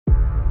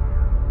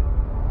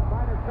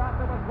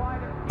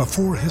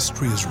Before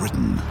history is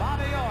written,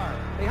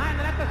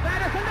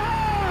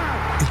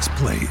 it's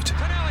played.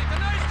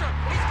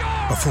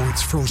 Before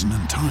it's frozen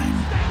in time,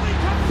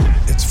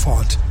 it's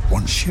fought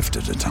one shift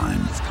at a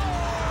time.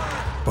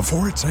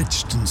 Before it's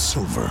etched in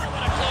silver,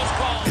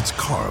 it's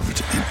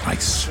carved in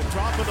ice.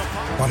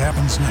 What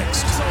happens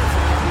next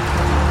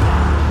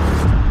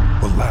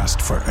will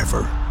last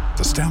forever.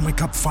 The Stanley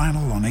Cup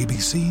Final on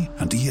ABC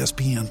and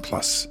ESPN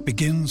Plus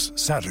begins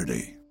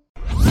Saturday.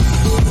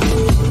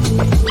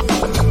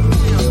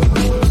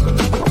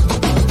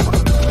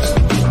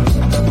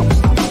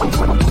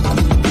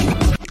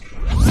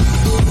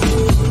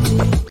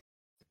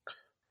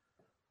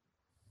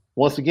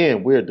 Once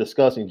again, we're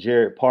discussing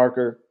Gerard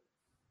Parker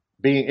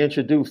being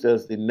introduced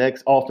as the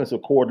next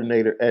offensive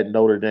coordinator at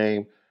Notre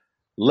Dame.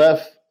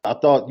 Left, I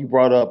thought you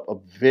brought up a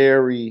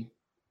very,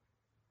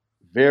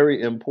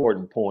 very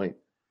important point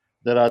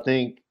that I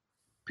think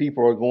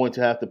people are going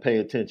to have to pay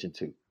attention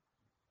to,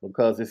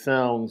 because it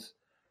sounds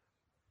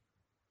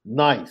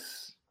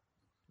nice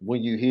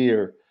when you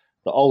hear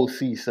the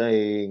OC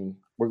saying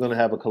we're going to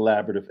have a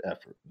collaborative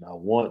effort. And I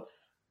want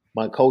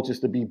my coaches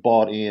to be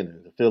bought in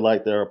and to feel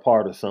like they're a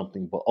part of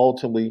something. But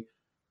ultimately,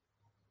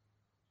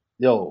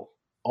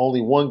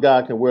 only one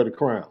guy can wear the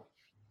crown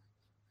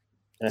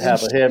and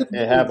have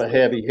a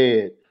heavy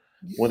head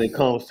when it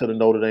comes to the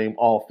Notre Dame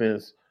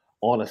offense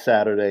on a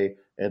Saturday,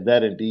 and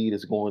that indeed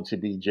is going to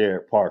be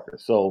Gerard Parker.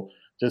 So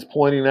just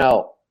pointing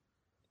out,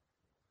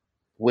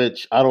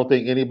 which I don't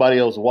think anybody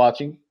else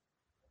watching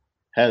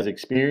has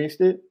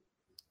experienced it,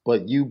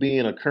 but you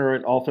being a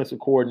current offensive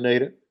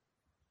coordinator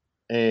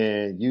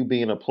and you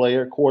being a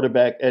player,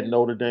 quarterback at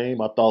Notre Dame,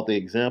 I thought the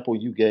example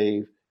you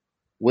gave,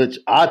 which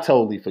I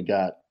totally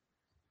forgot.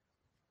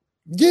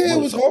 Yeah,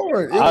 it was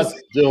hard.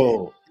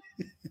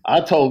 I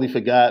totally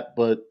forgot,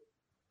 but,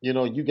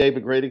 you gave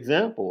a great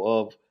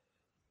example of,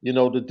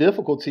 the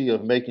difficulty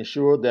of making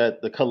sure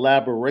that the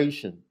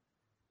collaboration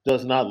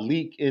does not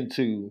leak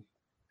into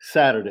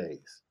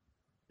Saturdays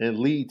and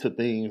lead to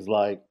things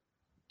like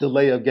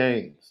delay of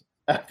games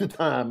after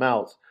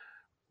timeouts,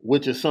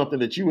 which is something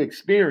that you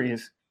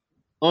experienced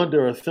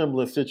under a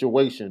similar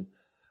situation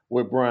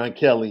with Brian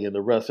Kelly and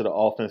the rest of the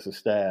offensive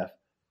staff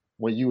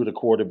when you were the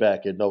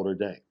quarterback at Notre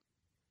Dame.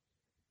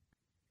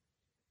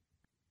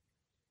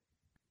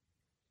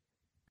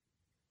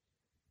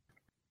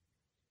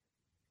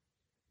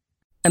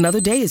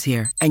 Another day is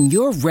here, and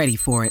you're ready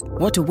for it.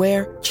 What to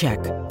wear? Check.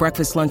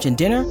 Breakfast, lunch, and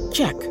dinner?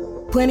 Check.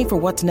 Planning for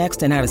what's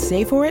next and how to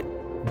save for it?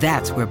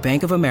 That's where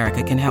Bank of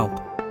America can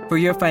help. For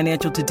your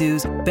financial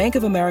to-dos, Bank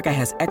of America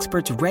has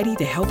experts ready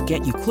to help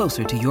get you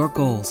closer to your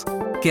goals.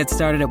 Get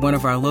started at one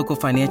of our local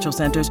financial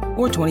centers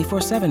or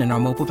 24/7 in our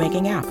mobile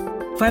banking app.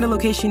 Find a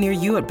location near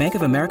you at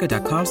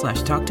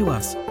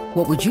bankofamerica.com/talktous.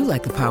 What would you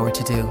like the power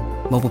to do?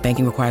 Mobile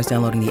banking requires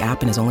downloading the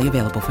app and is only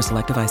available for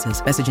select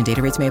devices. Message and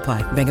data rates may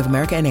apply. Bank of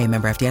America N.A.,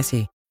 member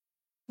FDIC.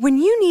 When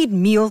you need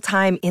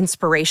mealtime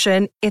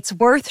inspiration, it's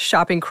worth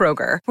shopping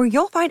Kroger, where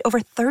you'll find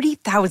over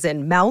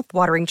 30,000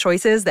 mouth-watering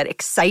choices that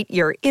excite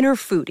your inner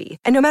foodie.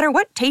 And no matter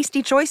what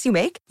tasty choice you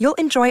make, you'll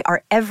enjoy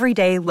our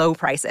everyday low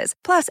prices,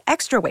 plus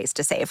extra ways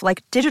to save,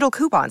 like digital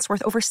coupons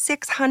worth over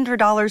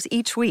 $600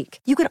 each week.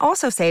 You can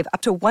also save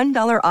up to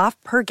 $1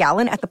 off per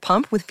gallon at the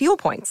pump with fuel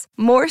points.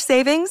 More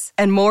savings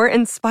and more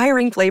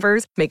inspiring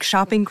flavors make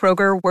shopping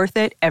Kroger worth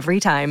it every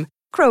time.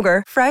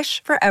 Kroger,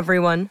 fresh for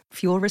everyone.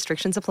 Fuel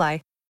restrictions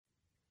apply.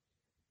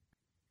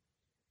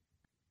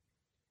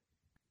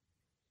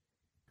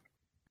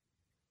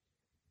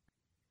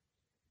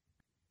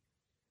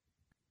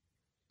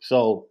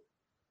 So,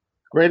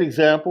 great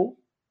example.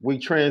 We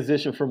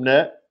transition from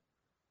that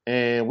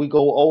and we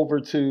go over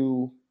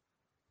to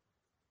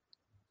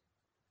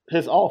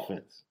his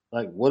offense.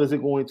 Like, what is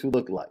it going to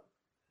look like?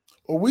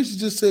 Or we should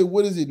just say,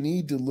 what does it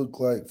need to look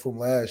like from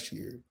last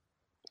year?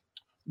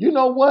 You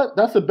know what?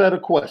 That's a better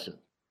question.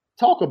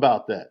 Talk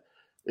about that.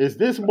 Is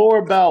this more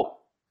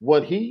about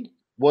what he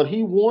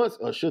wants,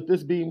 or should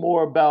this be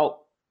more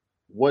about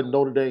what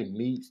Notre Dame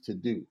needs to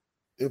do?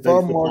 If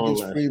I'm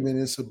Marcus Freeman,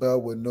 it's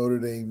about what Notre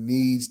Dame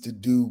needs to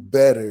do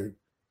better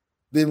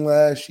than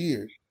last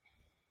year.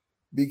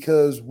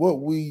 Because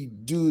what we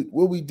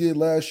did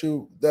last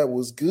year that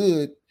was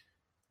good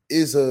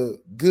is a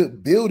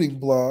good building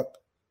block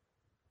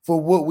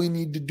for what we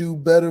need to do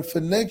better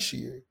for next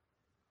year.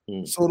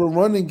 So the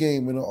running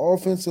game and the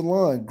offensive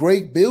line,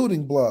 great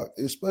building block,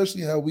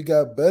 especially how we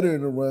got better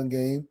in the run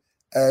game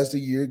as the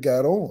year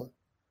got on.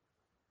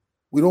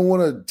 We don't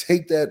want to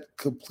take that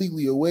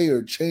completely away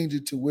or change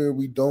it to where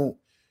we don't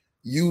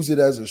use it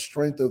as a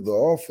strength of the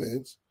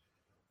offense.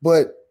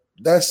 But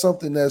that's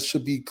something that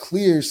should be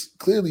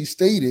clearly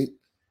stated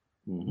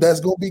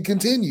that's going to be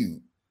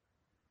continued.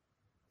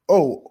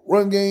 Oh,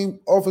 run game,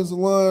 offensive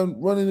line,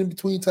 running in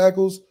between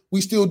tackles,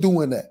 we still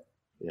doing that.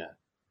 Yeah.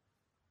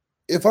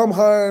 If I'm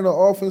hiring an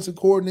offensive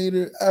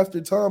coordinator after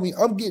Tommy,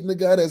 I'm getting the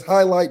guy that's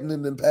highlighting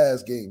in the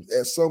pass games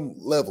at some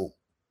level.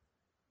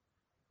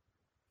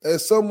 At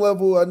some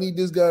level, I need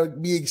this guy to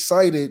be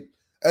excited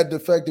at the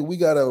fact that we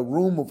got a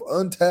room of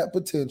untapped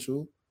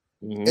potential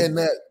and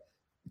that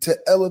to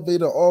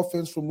elevate an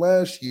offense from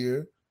last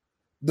year,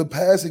 the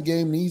passing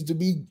game needs to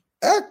be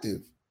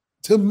active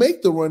to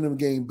make the running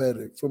game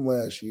better from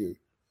last year.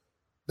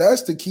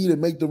 That's the key to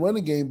make the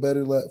running game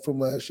better from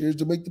last year, is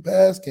to make the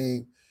pass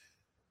game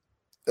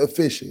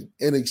efficient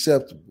and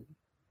acceptable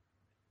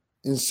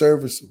and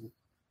serviceable.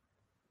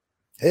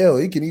 Hell,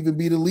 it can even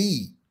be the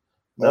lead.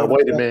 Now,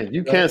 wait a minute.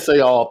 You can't say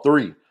all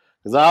three,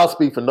 because I'll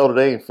speak for Notre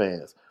Dame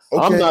fans.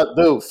 Okay. I'm not,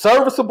 dude.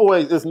 Serviceable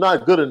is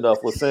not good enough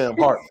with Sam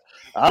Hartman.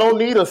 I don't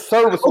need a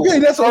serviceable. Okay,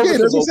 that's okay.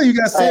 That's what I'm saying. You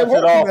got Sam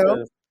Hartman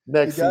now.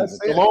 Next season.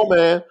 Come on,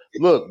 man.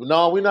 Look,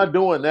 no, we're not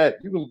doing that.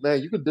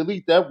 You can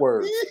delete that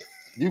word.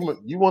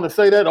 You want to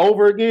say that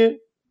over again?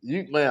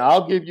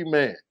 I'll give you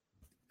man.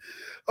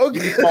 Okay.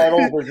 You can start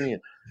over again.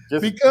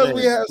 Because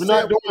we have we're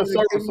not doing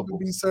serviceable.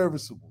 Be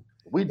serviceable.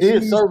 We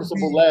did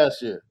serviceable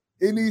last year.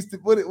 It needs to.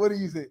 What do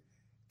you think?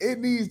 It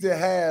needs to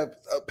have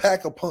a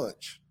pack a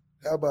punch.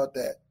 How about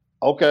that?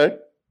 Okay.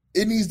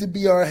 It needs to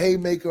be our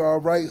haymaker, our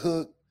right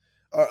hook,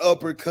 our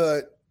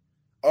uppercut,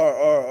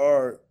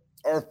 our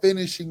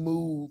finishing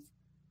move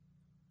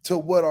to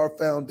what our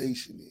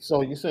foundation is.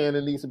 So you're saying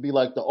it needs to be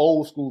like the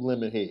old school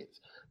lemon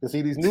heads. Because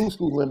see, these new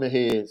school lemon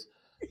heads,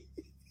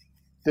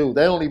 dude,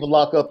 they don't even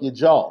lock up your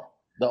jaw.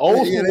 The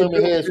old school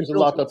lemon heads used to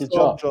lock up your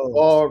jaw.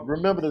 Or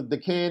remember the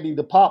candy,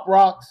 the pop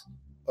rocks?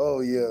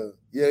 Oh, yeah.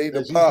 Yeah,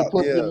 the pop, you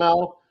put in your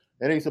mouth.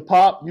 And they used to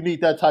pop. You need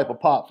that type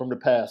of pop from the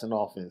passing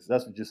offense.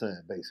 That's what you're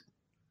saying, basically.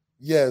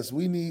 Yes,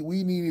 we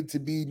need it to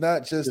be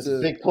not just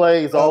big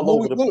plays all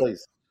over the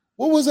place.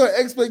 What was our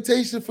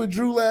expectation for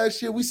Drew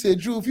last year? We said,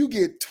 Drew, if you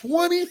get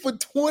 20 for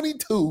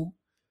 22,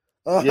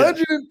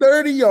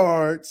 130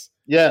 yards,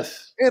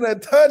 yes, and a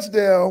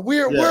touchdown,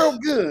 we're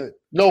good.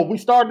 No, we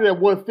started at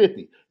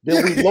 150.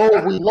 Then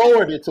we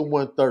lowered it to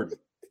 130.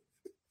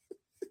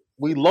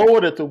 We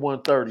lowered it to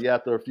 130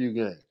 after a few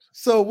games.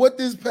 So what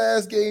this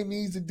pass game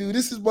needs to do,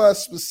 this is why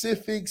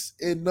specifics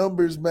and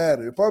numbers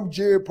matter. If I'm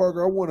Gerard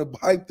Parker, I want to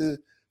hype the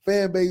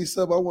fan base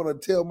up. I want to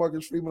tell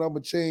Marcus Freeman I'm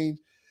going to change.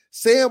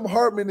 Sam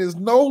Hartman is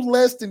no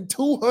less than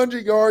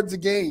 200 yards a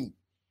game.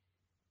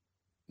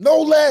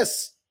 No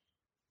less.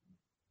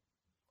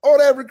 All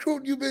that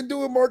recruiting you've been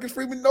doing, Marcus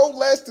Freeman, no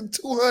less than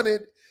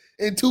 200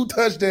 and 2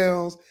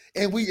 touchdowns,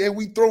 and we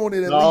throwing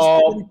it at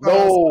least 25.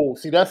 No,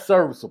 see, that's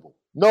serviceable.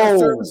 No,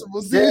 that's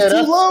serviceable. See,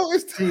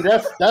 it's too low.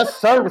 That's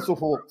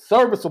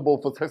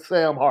serviceable for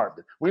Sam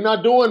Hartman. We're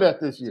not doing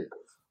that this year.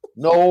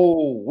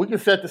 No, we can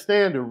set the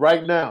standard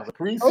right now. The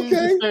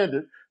preseason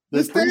standard. The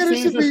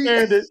preseason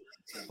standard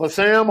for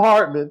Sam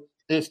Hartman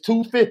is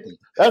 250.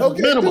 That's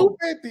minimum.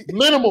 250.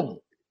 Minimum.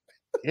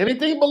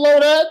 Anything below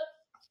that,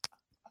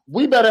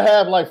 we better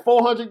have like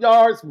 400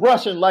 yards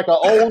rushing like an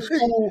old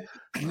school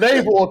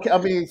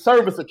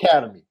service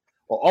academy.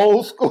 Or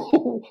old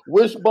school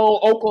Wishbone,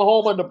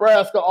 Oklahoma,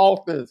 Nebraska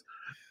offense.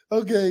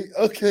 Okay.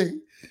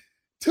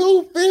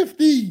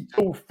 250.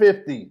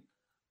 250.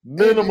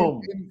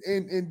 Minimum.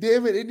 And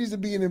damn it needs to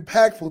be an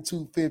impactful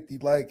 250.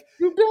 Like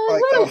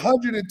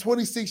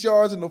 126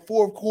 yards in the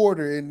fourth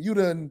quarter, and you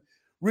done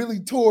really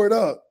tore it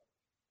up.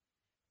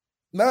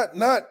 Not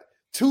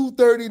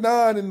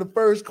 239 in the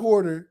first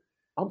quarter.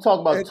 I'm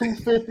talking about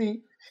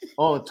 250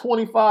 on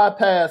 25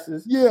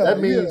 passes. Yeah. That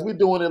means we're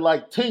doing it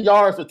like 10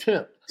 yards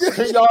attempt.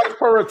 10 yards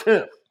per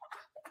attempt.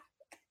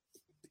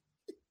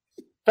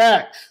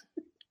 Facts.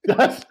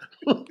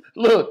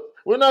 Look,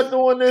 we're not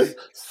doing this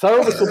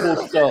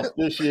serviceable stuff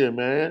this year,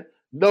 man.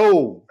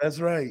 No. That's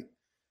right.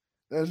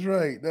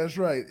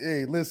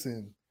 Hey,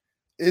 listen,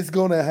 it's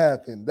gonna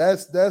happen.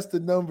 That's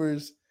the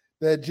numbers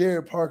that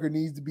Gerard Parker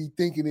needs to be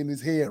thinking in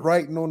his head,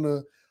 writing on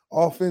the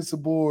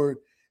offensive board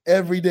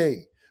every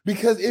day.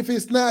 Because if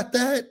it's not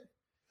that,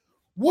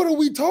 what are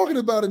we talking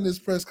about in this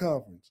press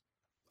conference?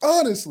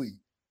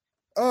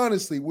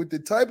 Honestly, with the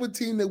type of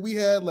team that we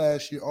had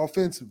last year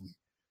offensively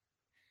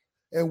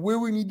and where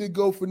we need to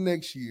go for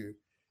next year,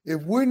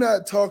 if we're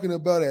not talking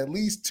about at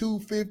least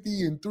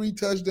 250 and 3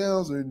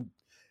 touchdowns and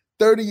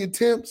 30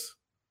 attempts,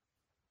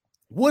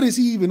 what is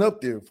he even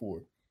up there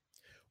for?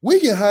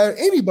 We can hire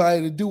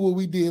anybody to do what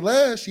we did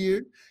last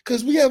year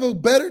because we have a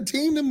better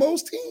team than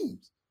most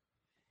teams.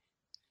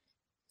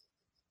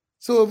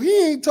 So if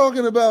he ain't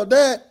talking about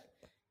that,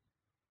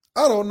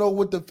 I don't know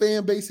what the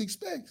fan base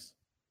expects.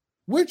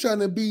 We're trying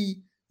to be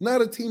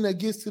not a team that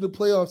gets to the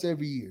playoffs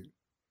every year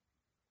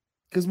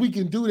because we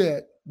can do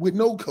that with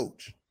no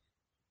coach.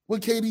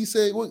 What KD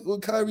said,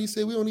 what Kyrie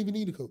said, we don't even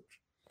need a coach.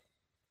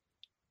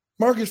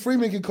 Marcus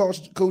Freeman can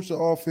coach the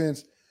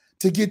offense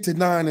to get to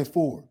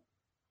 9-4.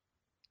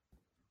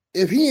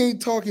 If he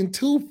ain't talking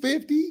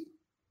 250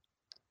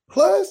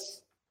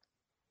 plus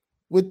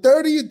with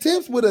 30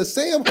 attempts with a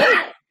Sam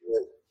Hartman.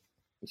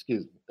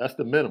 Excuse me. That's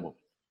the minimum.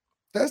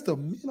 That's the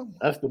minimum.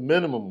 That's the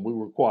minimum we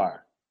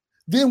require.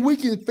 Then we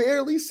can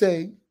fairly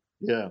say,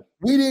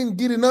 we didn't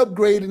get an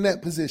upgrade in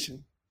that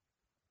position.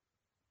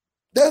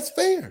 That's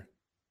fair.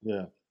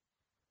 Yeah.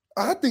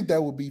 I think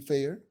that would be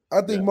fair.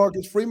 I think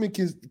Marcus Freeman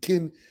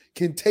can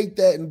take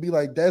that and be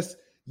like, that's,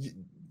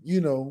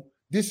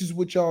 this is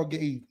what y'all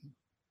gave me.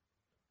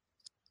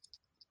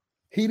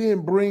 He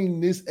didn't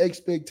bring this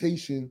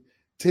expectation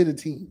to the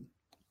team.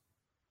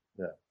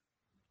 Yeah.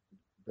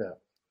 Yeah.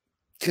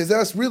 Because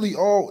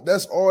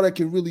that's all that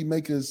can really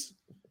make us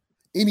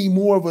any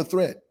more of a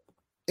threat.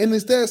 And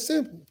it's that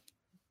simple.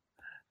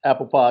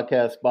 Apple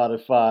Podcast,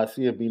 Spotify,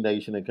 CFB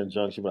Nation in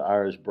conjunction with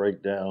Irish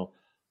Breakdown,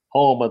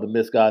 home of the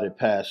Misguided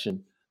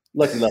Passion,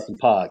 Lucky Lefty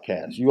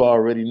Podcast. You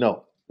already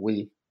know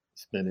we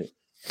spin it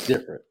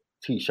different.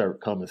 T-shirt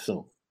coming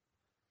soon.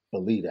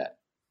 Believe that.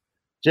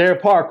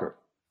 Jared Parker,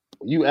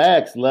 you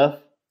asked,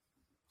 Left,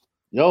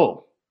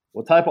 yo,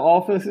 what type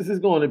of offense is this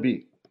going to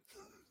be?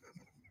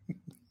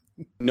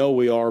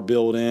 We are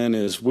built in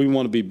is we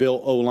want to be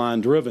built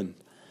O-line driven,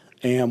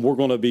 and we're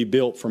going to be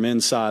built from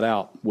inside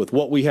out with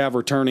what we have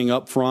returning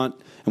up front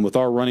and with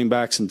our running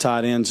backs and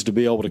tight ends to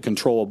be able to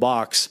control a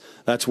box.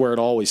 That's where it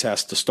always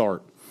has to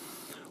start.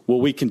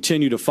 Will we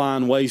continue to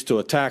find ways to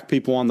attack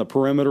people on the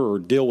perimeter or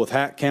deal with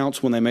hat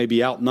counts when they may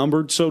be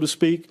outnumbered, so to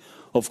speak?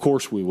 Of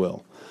course we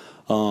will.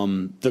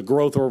 The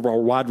growth of our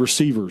wide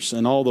receivers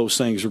and all those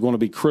things are going to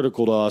be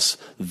critical to us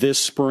this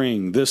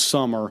spring, this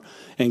summer,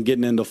 and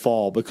getting into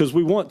fall, because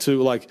we want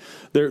to,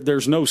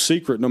 there's no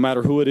secret no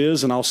matter who it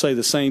is, and I'll say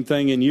the same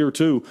thing in year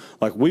two,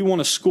 we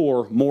want to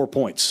score more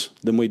points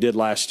than we did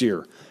last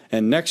year.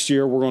 And next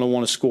year we're going to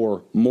want to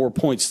score more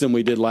points than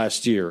we did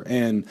last year.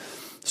 And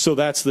so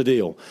that's the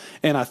deal.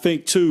 And I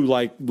think, too,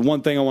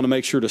 one thing I want to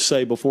make sure to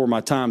say before my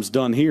time's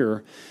done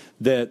here,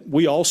 that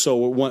we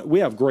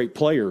have great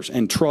players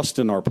and trust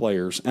in our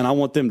players, and I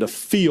want them to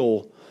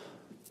feel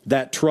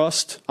that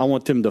trust. I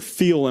want them to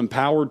feel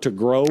empowered to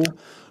grow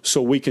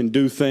so we can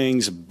do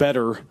things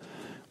better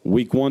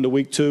week 1 to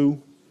week 2,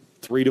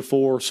 3 to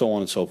 4, so on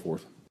and so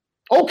forth.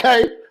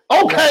 Okay.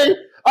 All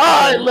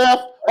right,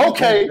 Left.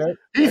 Okay.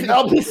 He's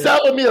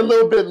selling me a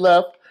little bit,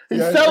 Left.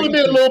 He's selling me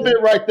a little bit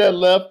right there,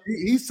 Left.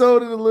 He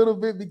sold it a little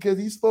bit because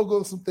he spoke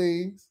on some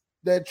things,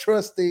 that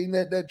trust thing,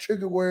 that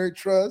trigger word,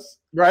 trust.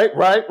 Right.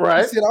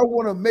 He said, I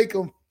want to make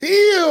him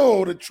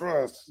feel the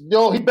trust.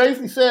 He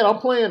basically said, I'm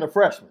playing a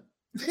freshman.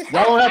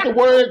 Y'all don't have to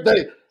worry.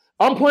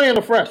 I'm playing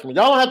a freshman.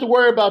 Y'all don't have to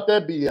worry about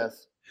that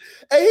BS.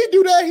 Hey, he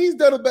do that. He's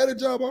done a better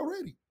job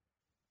already.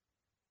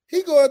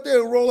 He go out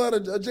there and roll out a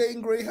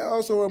Jaden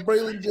Grayhouse or a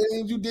Braylon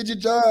James. You did your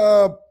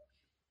job.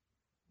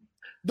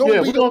 Don't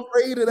be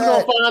afraid of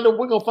that.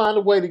 We're going to find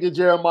a way to get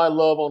Jeremiah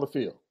Love on the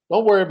field.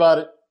 Don't worry about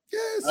it.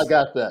 Yes. I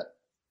got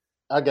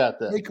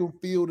that. Make him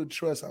feel the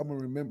trust. I'm going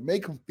to remember.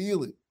 Make him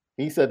feel it.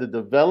 He said the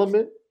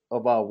development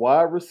of our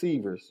wide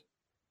receivers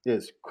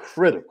is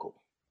critical.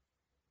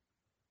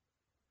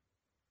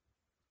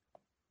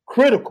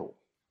 Critical.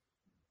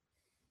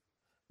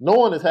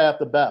 Knowing is half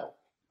the battle.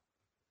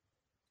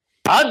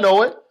 I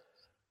know it.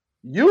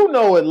 You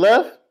know it,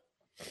 Left.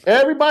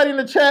 Everybody in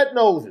the chat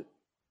knows it.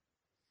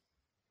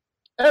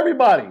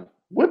 Everybody.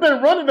 We've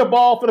been running the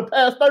ball for the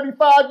past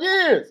 35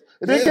 years.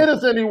 It didn't get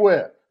us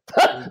anywhere.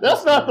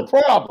 That's not the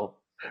problem.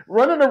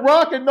 Running the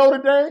rock in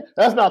Notre Dame,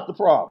 that's not the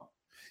problem.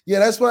 Yeah,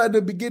 that's why at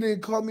the beginning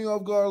it caught me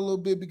off guard a little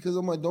bit, because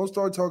I'm like, don't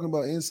start talking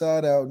about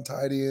inside out and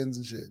tight ends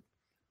and shit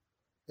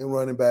and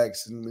running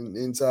backs and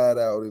inside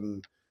out.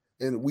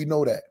 And we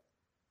know that.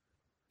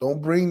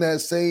 Don't bring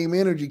that same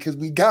energy, because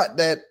we got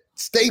that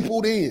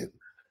stapled in.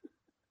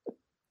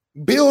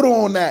 Build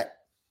on that.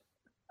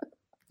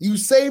 You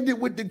saved it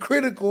with the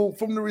critical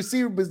from the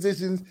receiver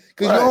positions,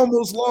 because you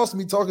almost lost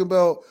me talking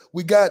about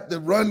we got the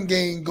run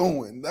game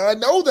going. I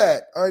know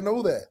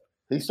that.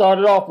 He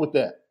started off with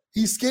that.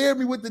 He scared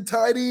me with the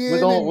tight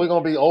end. We're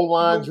gonna be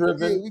O-line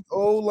driven.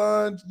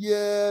 O-line,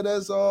 yeah,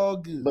 that's all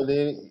good. But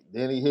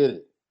then he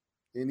hit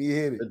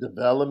it. The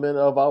development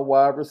of our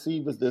wide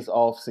receivers this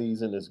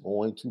offseason is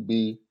going to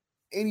be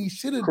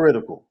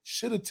critical.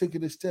 Should have took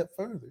it a step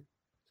further.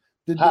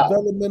 The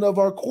development of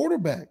our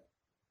quarterback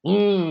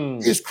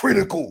is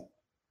critical.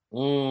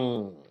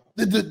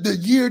 The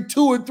year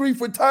 2 or 3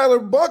 for Tyler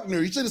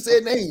Buckner. He should have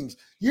said names.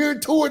 Year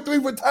 2 or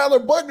 3 for Tyler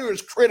Buckner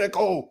is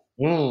critical.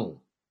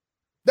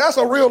 That's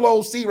a real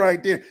OC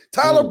right there.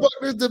 Tyler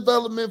Buckner's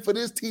development for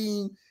this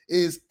team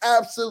is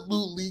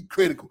absolutely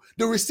critical.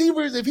 The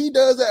receivers, if he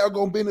does that, are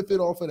going to benefit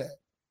off of that.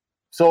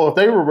 So if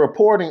they were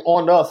reporting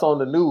on us on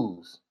the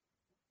news,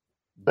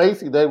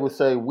 basically they would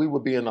say we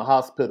would be in the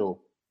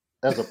hospital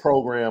as a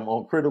program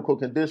on critical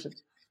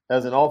conditions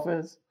as an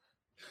offense.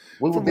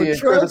 We would be in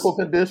critical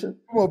condition.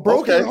 From a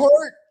broken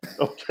heart.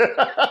 Okay.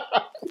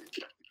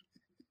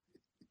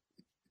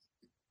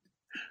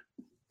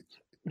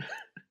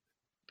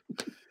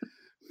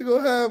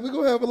 We're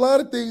gonna have a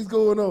lot of things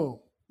going on.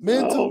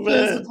 Mental,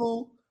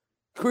 physical,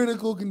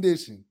 critical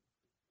condition.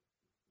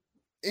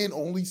 In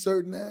only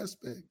certain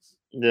aspects.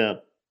 Yeah.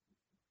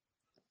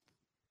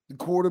 The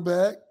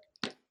quarterback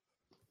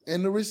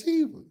and the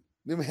receiver.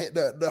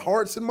 The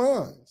hearts and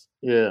minds.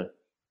 Yeah.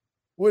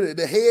 What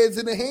the heads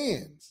and the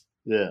hands.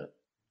 Yeah.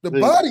 The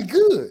body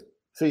good.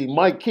 See,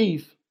 Mike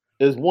Keefe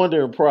is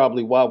wondering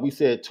probably why we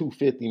said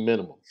 250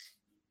 minimum.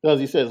 Because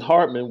he says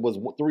Hartman was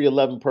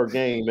 311 per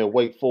game at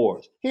Wake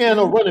Forest. He had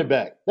no running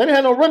back. They didn't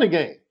have no running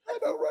game. Had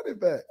no running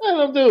back. They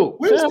don't do.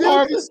 We're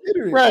still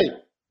considering. Right.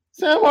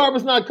 Sam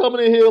Hartman's not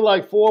coming in here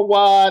like 4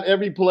 wide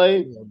every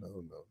play.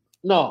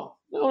 No.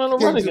 No, not a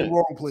Came running to game. the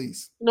wrong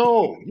place.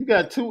 No, you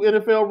got 2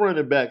 NFL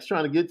running backs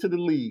trying to get to the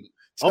league.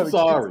 I'm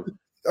sorry.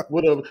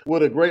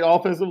 With a great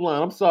offensive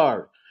line. I'm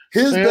sorry.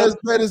 His best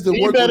bet is to work.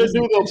 He better do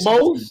the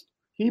most.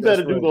 He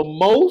better do the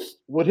most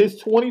with his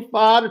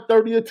 25 to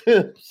 30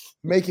 attempts.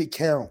 Make it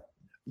count.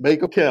 Make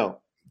them count.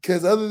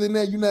 Because other than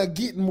that, you're not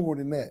getting more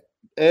than that.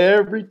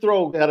 Every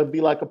throw got to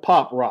be like a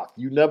pop rock.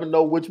 You never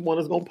know which one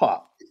is going to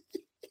pop.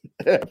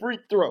 Every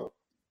throw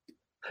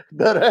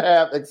better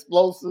have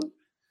explosive.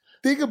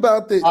 Think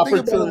about this.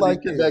 Think about it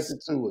like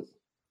this. To it.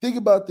 Think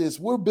about this.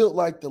 We're built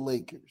like the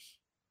Lakers.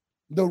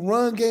 The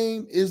run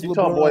game is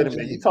LeBron wait a James.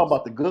 minute. You talking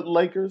about the good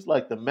Lakers,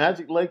 like the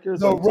Magic Lakers?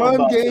 The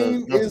run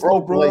game is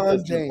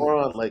LeBron James.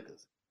 LeBron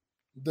Lakers.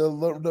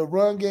 The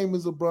run game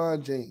is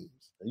LeBron James.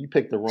 You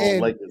picked the wrong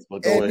Lakers,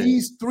 but go ahead. And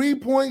these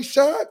 3-point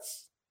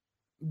shots,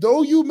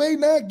 though you may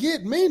not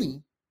get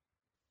many,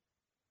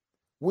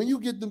 when you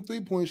get them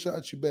 3-point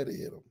shots, you better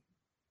hit them.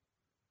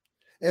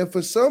 And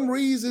for some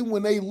reason,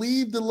 when they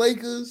leave the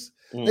Lakers,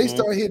 they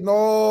start hitting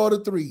all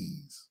the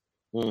threes.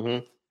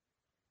 Mm-hmm.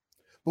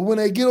 But when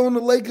they get on the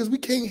Lakers, we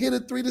can't hit a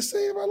 3 to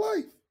save our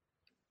life.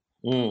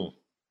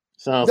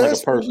 Sounds like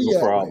a personal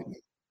problem. Right,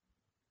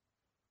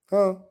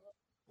 huh?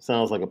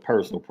 Sounds like a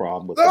personal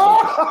problem with the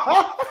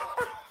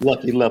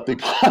Lucky Lefty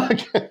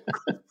podcast.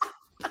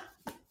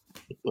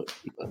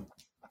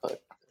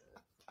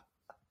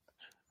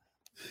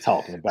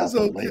 Talking about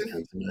the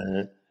Lakers,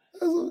 man.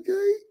 That's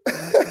okay.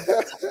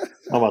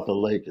 How about the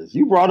Lakers?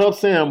 You brought up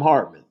Sam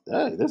Hartman.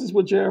 Hey, this is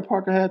what Gerard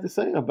Parker had to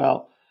say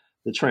about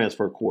the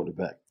transfer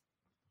quarterback.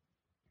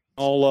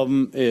 All of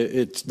them,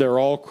 they're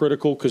all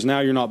critical because now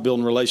you're not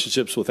building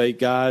relationships with 8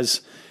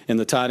 guys in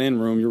the tight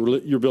end room.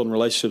 You're building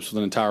relationships with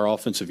an entire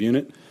offensive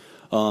unit.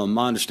 I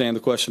understand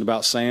the question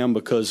about Sam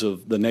because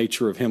of the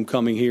nature of him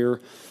coming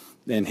here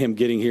and him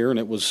getting here, and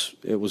it was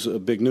a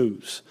big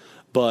news.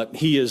 But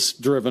he is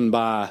driven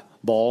by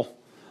ball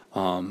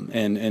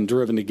and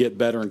driven to get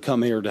better and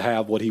come here to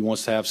have what he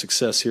wants to have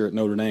success here at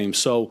Notre Dame.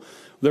 So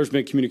there's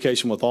been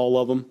communication with all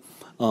of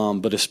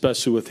them, but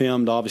especially with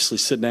him to obviously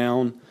sit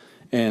down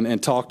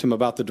and talk to him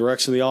about the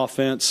direction of the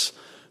offense,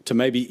 to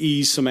maybe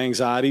ease some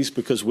anxieties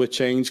because with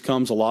change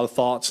comes a lot of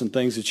thoughts and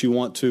things that you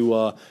want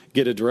to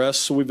get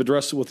addressed. So we've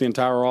addressed it with the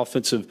entire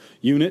offensive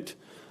unit,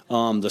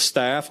 the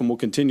staff, and we'll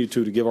continue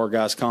to give our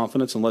guys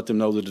confidence and let them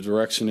know that the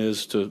direction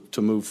is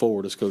to move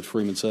forward, as Coach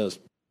Freeman says.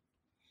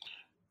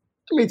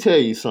 Let me tell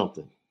you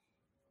something.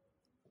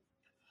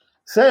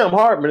 Sam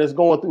Hartman is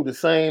going through the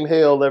same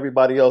hell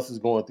everybody else is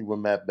going through with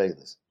Matt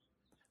Balis.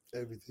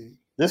 Everything.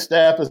 This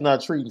staff is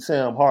not treating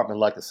Sam Hartman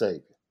like a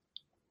savior.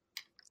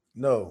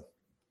 No.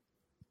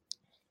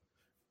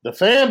 The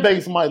fan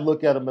base might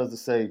look at him as a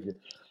savior.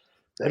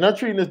 They're not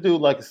treating this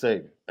dude like a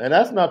savior. And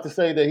that's not to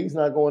say that he's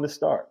not going to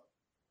start.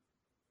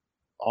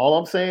 All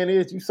I'm saying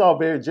is you saw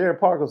Gerard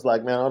Parker was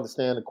like, man, I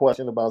understand the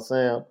question about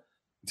Sam.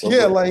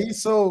 Yeah, like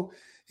he's so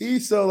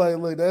like,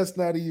 look, that's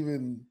not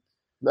even.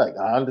 Like,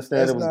 I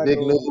understand it was big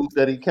news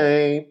that he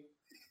came.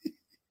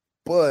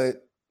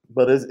 But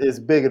it's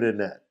bigger than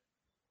that.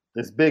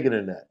 It's bigger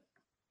than that.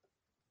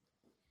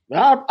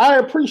 I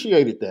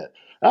appreciated that.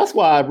 That's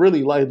why I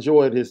really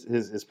enjoyed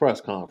his press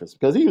conference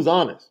because he was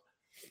honest.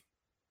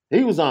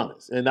 He was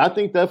honest. And I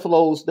think that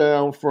flows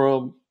down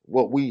from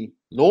what we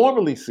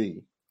normally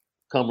see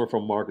coming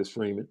from Marcus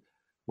Freeman,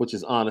 which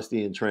is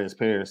honesty and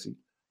transparency.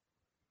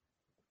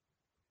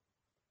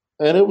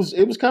 And it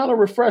was kind of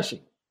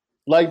refreshing.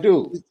 Like,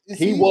 dude,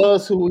 he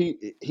was who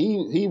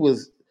he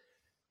was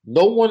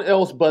no one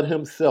else but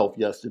himself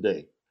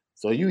yesterday.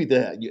 So you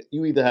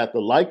either have to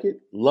like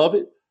it, love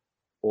it,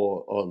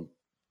 or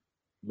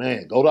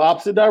man, go the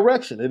opposite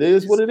direction. It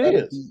is what it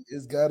is.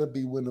 It's got to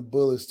be when the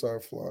bullets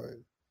start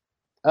flying.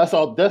 That's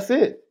all. That's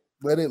it.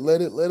 Let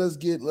us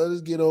get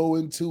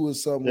 0-2 or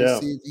something. Yeah.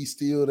 See if he's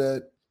still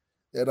that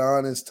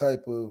honest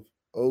type of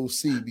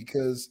OC.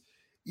 Because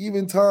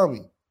even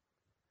Tommy,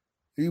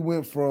 he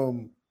went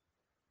from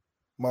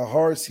my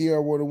heart's here, I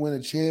want to win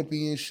a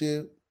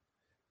championship,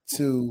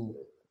 to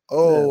I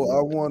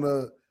want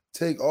to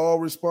take all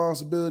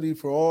responsibility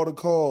for all the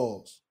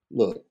calls.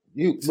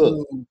 You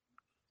know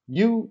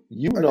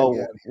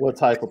what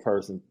type of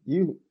person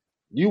you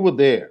were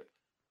there.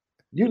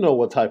 You know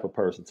what type of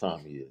person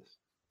Tommy is.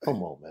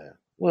 Come on, man.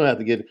 We don't have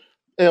to get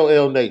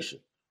LL Nation.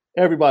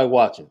 Everybody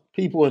watching,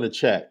 people in the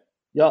chat,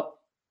 y'all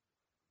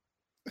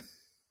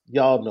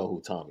know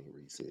who Tommy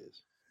Reese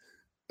is.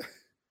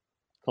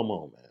 Come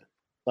on, man.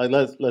 Like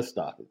let's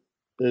stop it.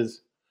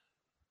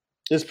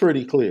 It's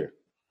pretty clear.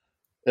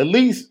 At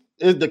least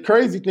the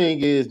crazy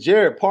thing is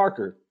Gerard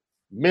Parker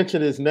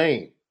mentioned his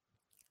name.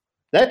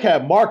 That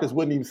cat Marcus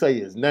wouldn't even say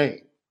his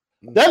name.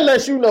 That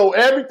lets you know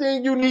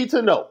everything you need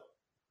to know.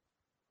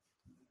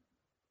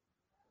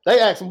 They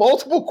asked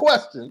multiple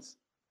questions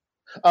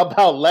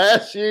about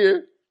last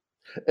year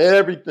and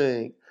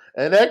everything.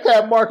 And that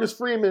cat Marcus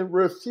Freeman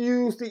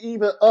refused to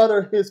even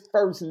utter his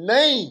first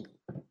name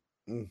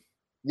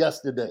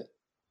yesterday.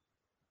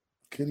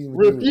 Couldn't even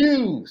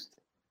refused.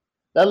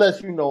 That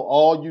lets you know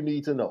all you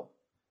need to know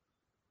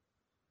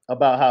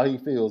about how he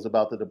feels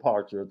about the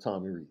departure of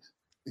Tommy Reese.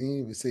 He didn't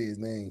even say his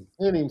name.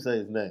 He didn't even say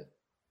his name.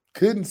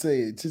 Couldn't say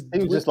it. He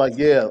was just like,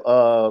 yeah,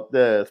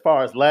 as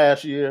far as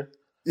last year,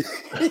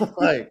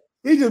 like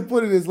he just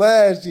put it as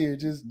last year.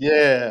 Just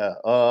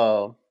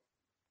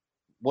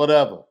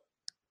whatever.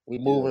 We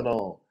moving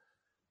on.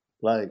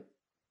 Like,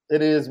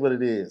 it is what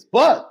it is.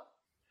 But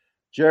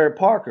Jared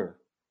Parker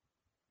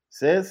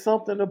says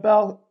something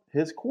about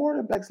his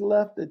quarterbacks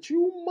left that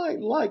you might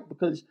like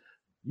because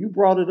you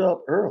brought it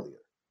up earlier.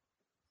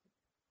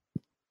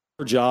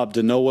 Our job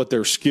to know what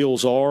their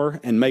skills are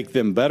and make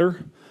them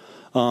better,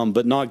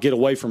 but not get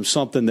away from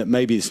something that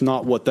maybe it's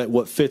not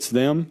what fits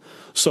them.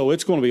 So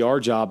it's going to be our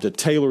job to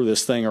tailor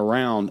this thing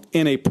around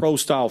in a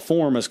pro-style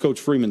form, as Coach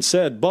Freeman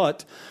said,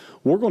 but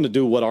we're going to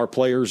do what our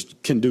players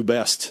can do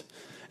best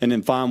and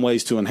then find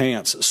ways to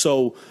enhance.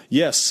 So,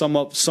 yes, some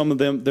of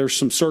them, there's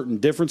some certain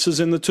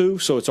differences in the two,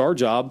 so it's our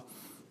job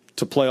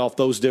to play off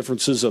those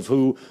differences of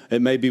who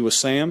it may be with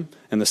Sam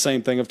and the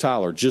same thing of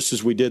Tyler, just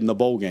as we did in the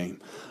bowl game.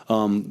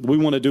 We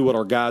want to do what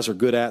our guys are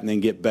good at and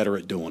then get better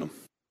at doing them.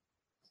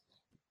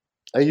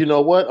 And you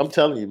know what? I'm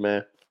telling you,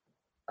 man.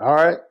 All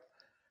right.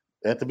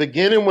 At the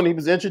beginning, when he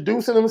was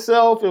introducing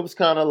himself, it was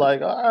kind of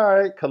like, all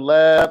right,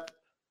 collab.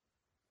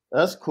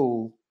 That's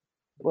cool.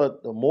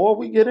 But the more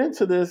we get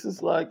into this,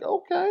 it's like,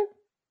 okay.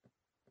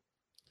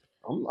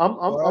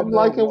 I'm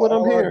liking what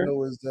I'm hearing. All I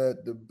know is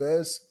that the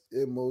best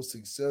and most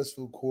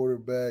successful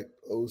quarterback,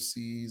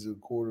 OCs or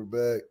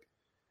quarterback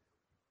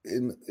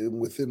in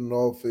within an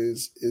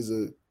offense is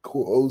a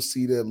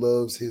OC that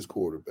loves his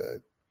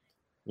quarterback.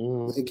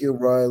 Mm-hmm. Lincoln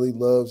Riley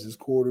loves his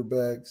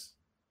quarterbacks,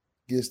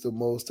 gets the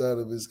most out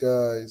of his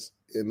guys,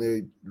 and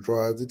they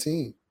drive the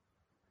team.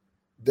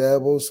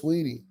 Dabo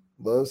Swinney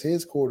loves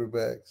his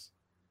quarterbacks.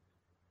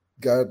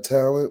 Got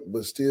talent,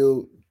 but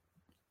still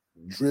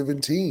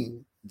driven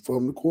team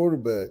from the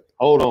quarterback.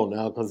 Hold on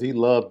now, because he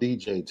loved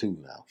DJ too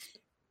now.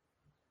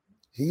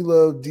 He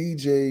loved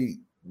DJ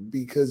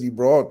because he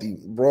brought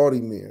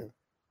him there.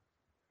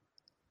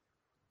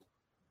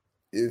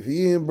 If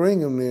he didn't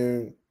bring him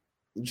there,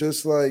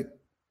 just like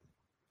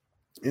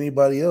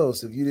anybody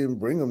else, if you didn't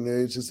bring him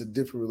there, it's just a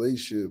different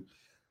relationship.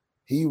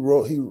 He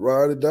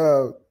ride or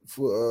die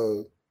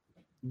for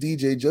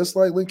DJ, just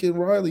like Lincoln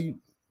Riley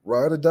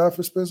ride or die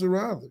for Spencer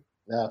Riley.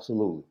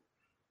 Absolutely.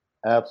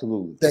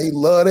 They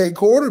love their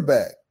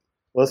quarterback.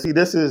 Well, see,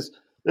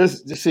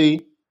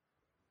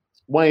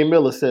 Wayne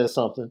Miller says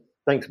something.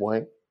 Thanks,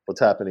 Wayne, for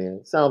tapping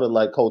in. Sounded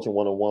like Coaching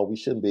 101. We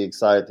shouldn't be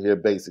excited to hear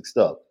basic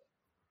stuff.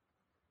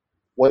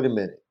 Wait a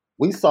minute.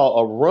 We saw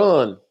a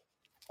run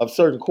of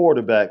certain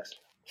quarterbacks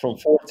from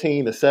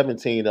 14 to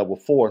 17 that were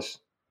forced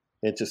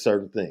into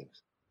certain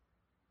things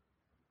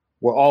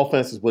where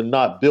offenses were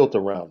not built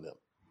around them.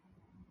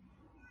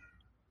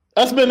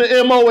 That's been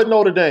the MO at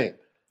Notre Dame.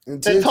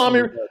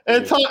 Intentionally.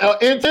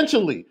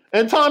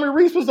 And Tommy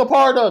Rees was a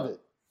part of it.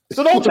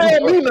 So don't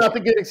tell me not to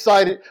get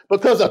excited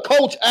because a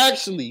coach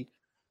actually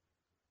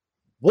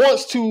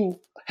wants to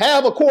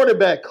have a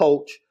quarterback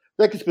coach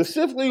that can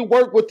specifically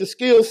work with the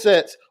skill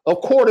sets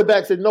of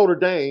quarterbacks at Notre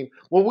Dame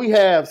when we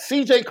have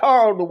C.J.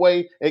 Carr on the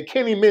way and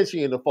Kenny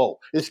Minchie in the fold.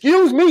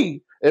 Excuse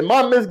me and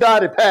my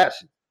misguided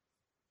passion.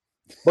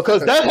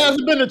 Because that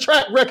hasn't been the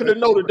track record at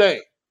Notre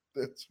Dame.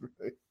 That's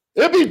right.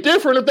 It'd be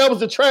different if that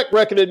was the track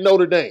record at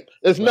Notre Dame.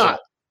 It's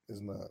not.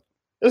 It's not.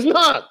 It's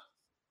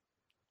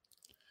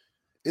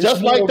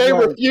just like they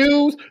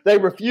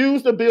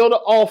refused to build an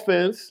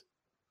offense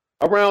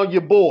around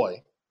your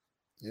boy.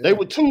 Yeah.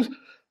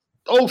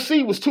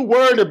 OC was too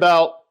worried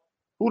about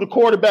who the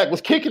quarterback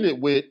was kicking it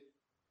with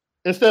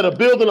instead of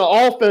building an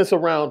offense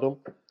around him,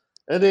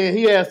 and then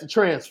he has to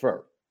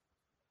transfer.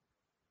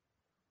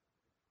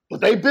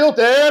 But they built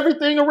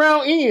everything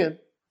around Ian.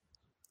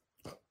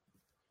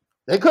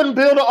 They couldn't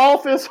build an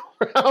offense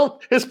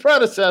around his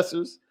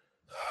predecessors.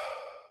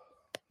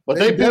 But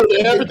they built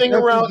everything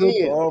around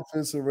Ian.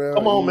 Offense around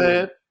Come on,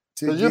 man.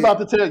 Because you're about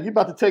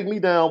to take me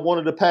down one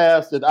of the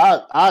paths that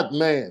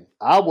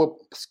I would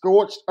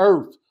scorch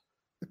earth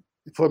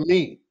for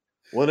me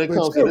when it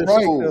comes to this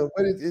school. Though,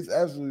 but it's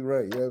absolutely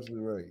right. You're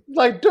absolutely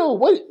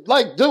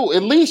right. Dude,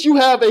 at least you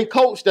have a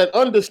coach that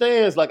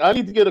understands, like, I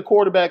need to get a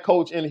quarterback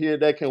coach in here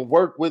that can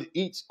work with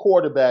each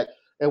quarterback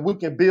and we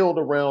can build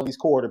around these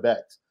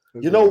quarterbacks.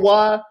 You know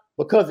why?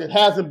 Because it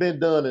hasn't been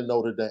done in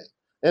Notre Dame.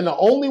 And the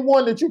only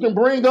one that you can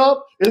bring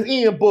up is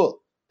Ian Book.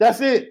 That's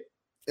it.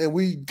 And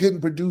we couldn't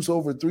produce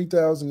over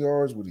 3,000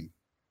 yards with him.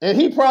 And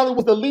he probably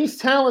was the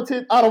least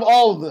talented out of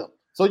all of them.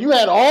 So you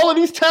had all of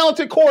these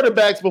talented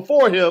quarterbacks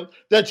before him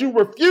that you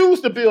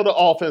refused to build an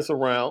offense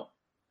around.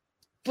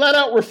 Flat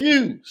out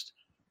refused.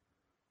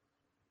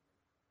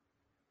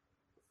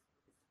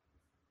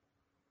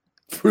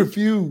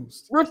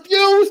 Refused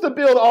to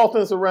build an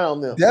offense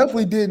around them.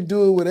 Definitely didn't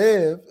do it with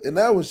Ev. And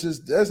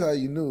that's how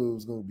you knew it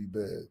was going to be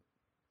bad.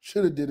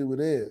 Should have did it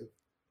with Ev.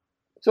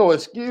 So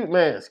excuse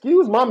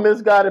my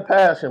misguided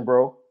passion,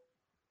 bro.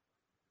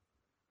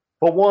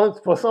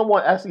 For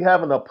someone actually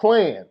having a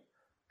plan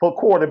for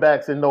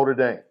quarterbacks in Notre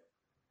Dame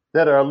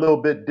that are a little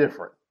bit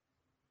different.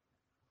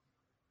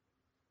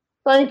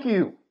 Thank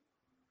you.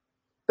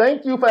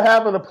 Thank you for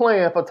having a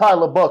plan for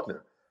Tyler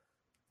Buckner.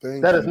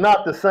 That is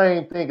not the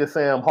same thing as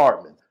Sam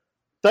Hartman.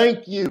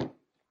 Thank you.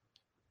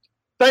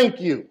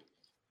 Thank you.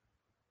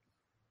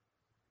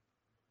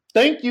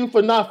 Thank you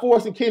for not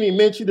forcing Kenny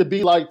Minchie to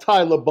be like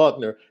Tyler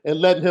Buckner and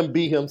letting him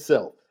be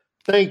himself.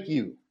 Thank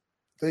you.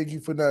 Thank you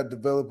for not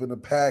developing a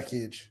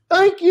package.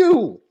 Thank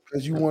you.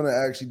 Because you want to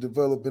actually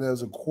develop it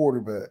as a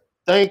quarterback.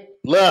 Thank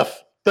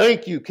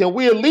you. Can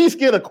we at least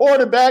get a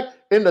quarterback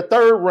in the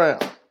third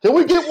round? Can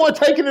we get one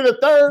taken in the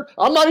third?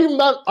 I'm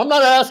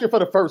not asking for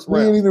the first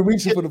round. We ain't even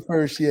reaching for the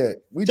first yet.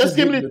 Just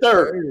give me the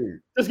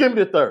third. Just give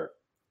me the third.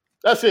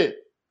 That's it.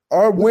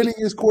 Our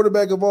winningest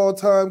quarterback of all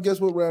time, guess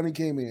what round he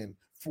came in?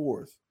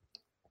 4th.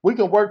 We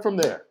can work from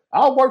there.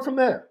 I'll work from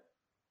there.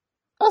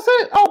 That's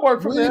it. I'll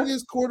work from there.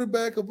 Winningest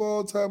quarterback of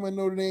all time at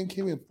Notre Dame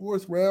came in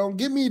 4th round.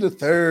 Give me the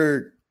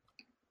third.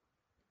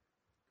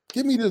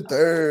 Give me the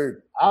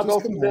third. I'll go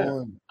from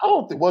there. I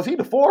don't think was he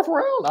the 4th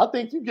round? I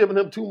think you're giving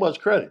him too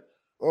much credit.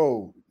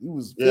 Oh, he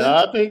was.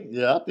 I think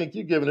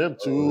you're giving him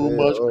too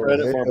much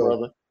credit, my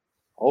brother.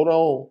 Hold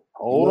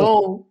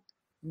on.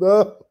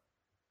 No.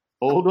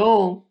 Hold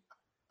on.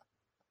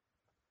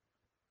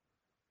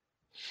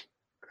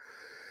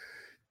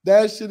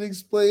 That should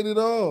explain it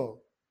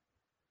all.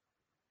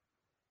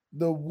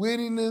 The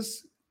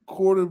winningest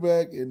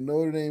quarterback in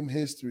Notre Dame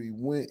history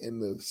went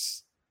in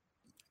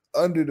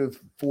under the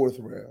 4th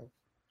round.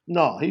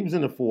 No, he was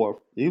in the 4th.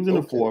 He was in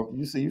the 4th.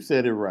 You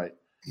said it right.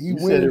 He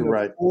went in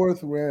the 4th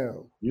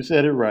round. You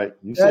said it right.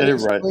 That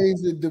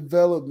explains the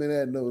development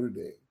at Notre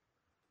Dame.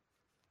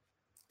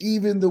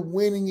 Even the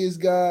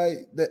winningest guy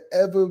that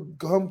ever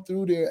come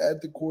through there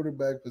at the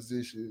quarterback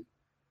position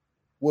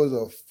was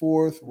a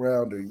 4th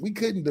rounder. We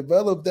couldn't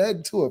develop that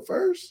into a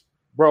first.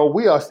 Bro,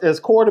 we are, as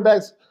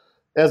quarterbacks,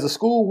 as a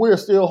school, we're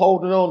still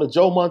holding on to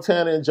Joe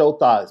Montana and Joe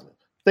Theismann.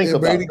 Think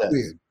about Brady that.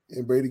 Quinn.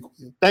 And Brady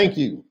Quinn. Thank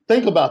you.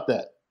 Think about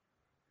that.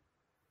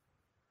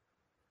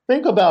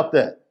 Think about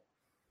that.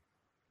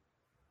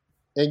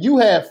 And you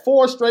had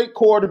 4 straight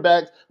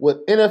quarterbacks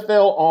with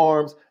NFL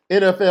arms,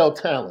 NFL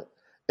talent.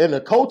 And the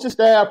coaching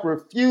staff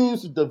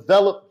refused to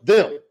develop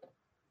them.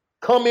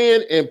 Come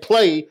in and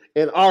play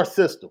in our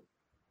system.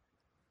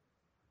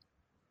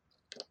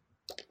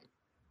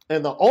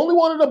 And the only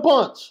one in the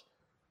bunch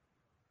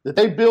that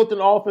they built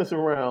an offense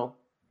around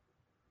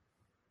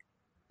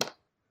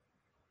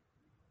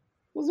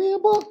was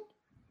Ian Book.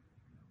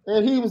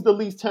 And he was the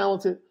least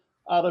talented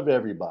out of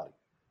everybody.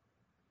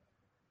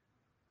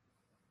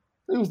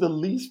 He was the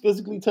least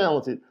physically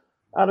talented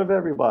out of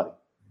everybody.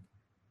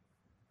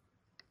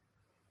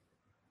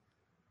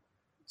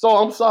 So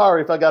I'm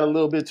sorry if I got a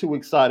little bit too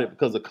excited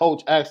because the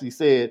coach actually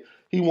said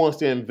he wants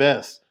to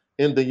invest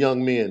in the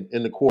young men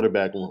in the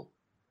quarterback room.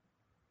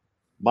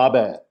 My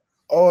bad.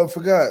 Oh, I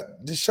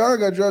forgot. Deshaun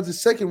got drafted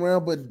 2nd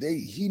round, but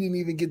he didn't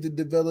even get the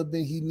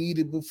development he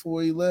needed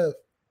before he left.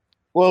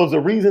 Well, it was the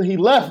reason he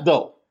left,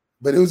 though.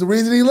 But it was the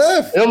reason he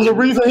left. It was the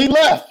reason he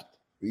left.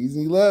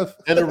 Reason he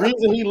left. And the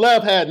reason he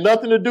left had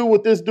nothing to do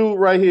with this dude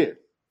right here.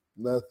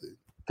 Nothing.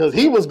 Because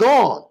he was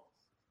gone.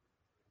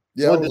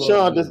 Yeah,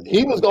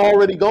 he was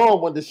already gone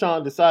when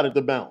Deshaun decided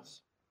to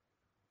bounce.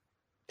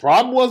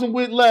 Problem wasn't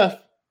with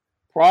left.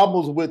 Problem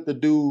was with the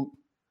dude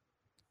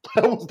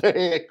that was the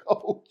head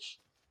coach.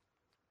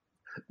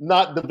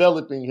 Not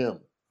developing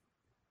him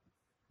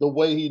the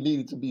way he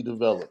needed to be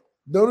developed.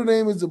 Notre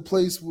Dame is a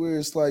place where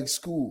it's like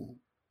school.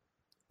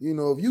 You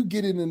know, if you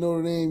get into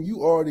Notre Dame,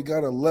 you already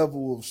got a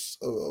level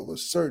of a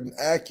certain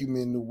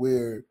acumen to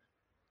where,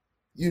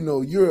 you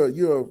know,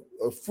 you're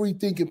a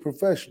free-thinking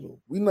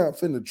professional. We're not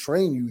finna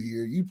train you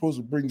here. You're supposed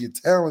to bring your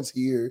talents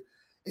here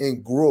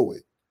and grow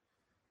it.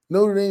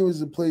 Notre Dame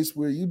is a place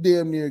where you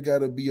damn near got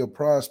to be a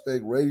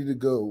prospect ready to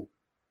go,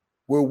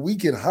 where we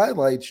can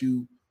highlight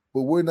you,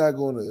 but we're not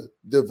going to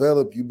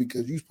develop you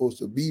because you're supposed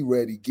to be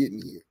ready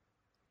getting here.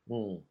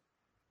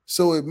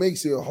 So it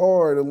makes it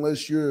hard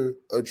unless you're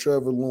a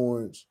Trevor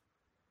Lawrence,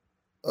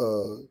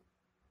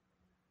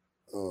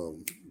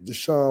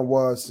 Deshaun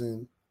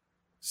Watson,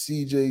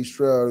 C.J.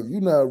 Stroud. If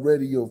you're not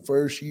ready your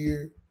first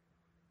year,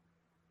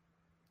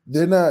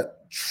 they're not.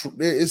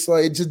 It's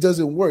like it just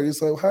doesn't work.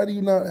 It's like how are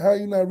you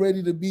not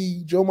ready to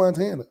be Joe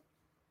Montana?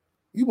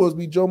 You supposed to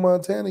be Joe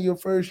Montana your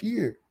first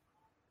year.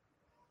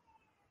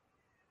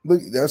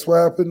 Look, that's what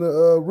happened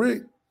to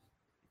Rick.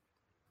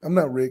 I'm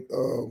not Rick.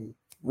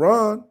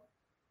 Ron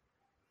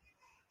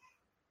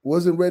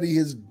wasn't ready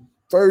his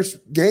first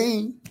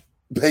game,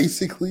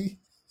 basically.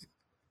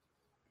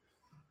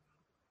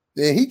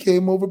 Then he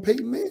came over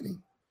Peyton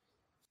Manning.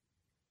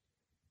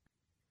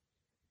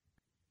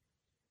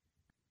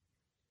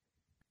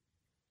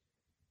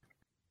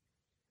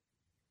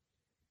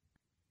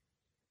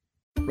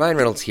 Ryan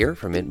Reynolds here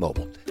from Mint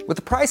Mobile. With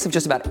the price of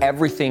just about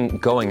everything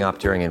going up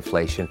during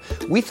inflation,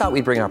 we thought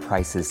we'd bring our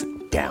prices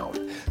down.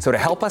 So to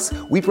help us,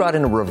 we brought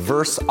in a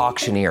reverse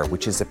auctioneer,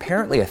 which is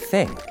apparently a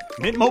thing.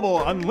 Mint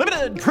Mobile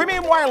Unlimited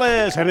Premium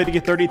Wireless. How to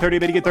get 30, 30,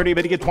 bit to get 30,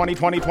 bit to get 20,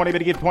 20, 20, bit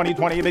to get 20,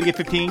 20, bit to get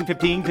 15,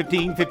 15,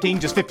 15,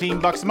 15, just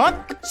 $15 a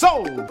month?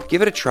 Sold!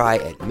 Give it a try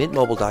at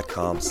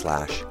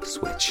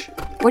mintmobile.com/switch.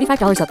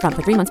 $45 up front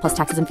for 3 months plus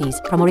taxes and fees.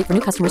 Promo rate for new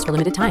customers for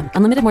limited time.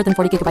 Unlimited more than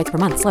 40 gigabytes per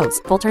month.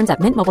 Slows full terms at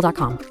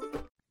mintmobile.com.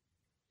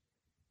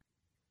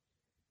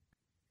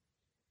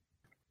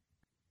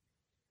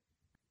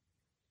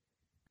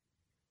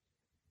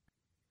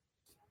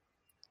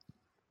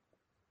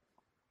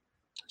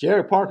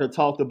 Gerard Parker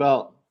talked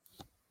about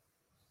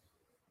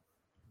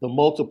the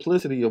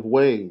multiplicity of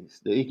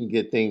ways that he can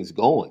get things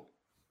going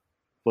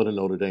for the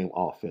Notre Dame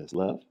offense.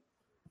 Left.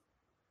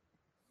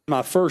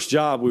 My first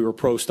job, we were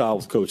pro style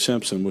with Coach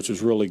Simpson, which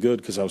was really good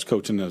because I was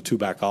coaching a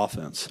two-back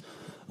offense.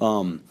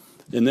 And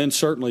then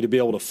certainly to be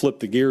able to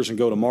flip the gears and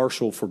go to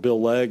Marshall for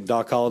Bill Legg.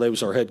 Doc Holliday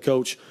was our head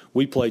coach.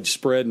 We played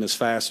spread and as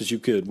fast as you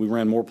could. We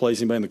ran more plays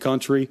than anybody in the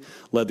country,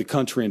 led the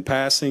country in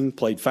passing,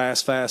 played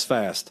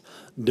fast.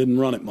 Didn't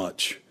run it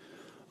much.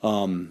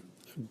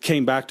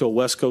 Came back to a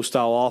West Coast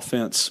style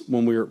offense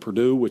when we were at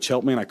Purdue, which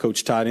helped me, and I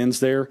coached tight ends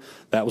there.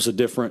 That was a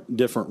different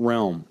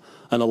realm.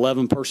 An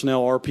 11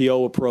 personnel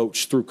RPO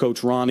approach through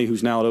Coach Ronnie,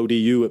 who's now at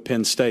ODU at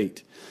Penn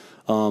State.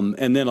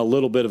 And then a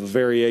little bit of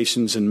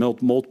variations and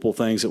multiple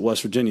things at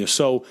West Virginia.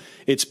 So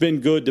it's been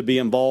good to be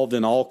involved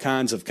in all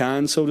kinds,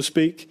 so to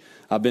speak.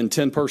 I've been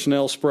 10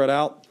 personnel spread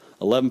out,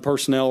 11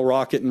 personnel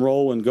rocket and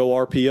roll and go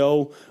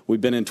RPO. We've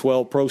been in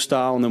 12 pro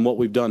style, and then what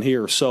we've done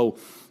here. So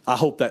I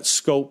hope that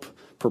scope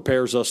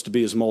prepares us to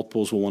be as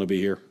multiple as we want to be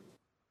here.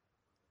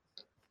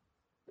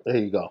 There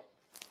you go.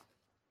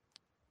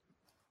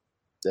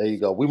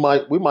 We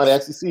might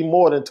actually see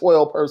more than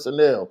 12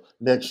 personnel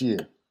next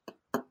year.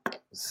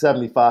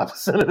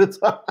 75% of the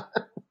time.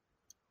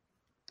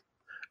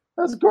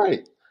 That's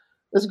great.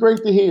 It's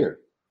great to hear.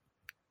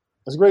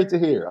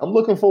 I'm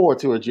looking forward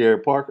to it,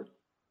 Gerard Parker.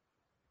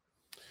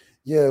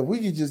 Yeah, if we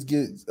could just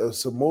get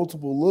some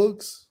multiple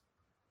looks,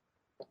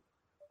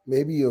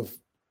 maybe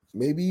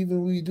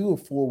even we do a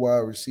 4 wide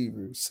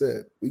receiver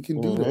set. We can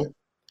do that.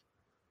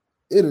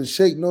 It'll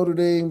shake Notre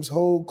Dame's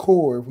whole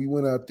core if we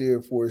went out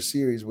there for a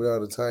series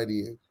without a tight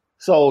end.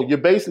 So you're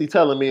basically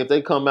telling me if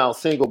they come out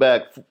single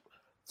back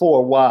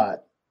 4 wide,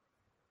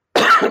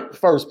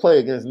 first play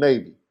against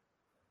Navy,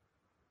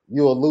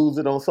 you'll lose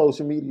it on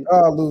social media?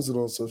 I'll lose it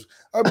on social.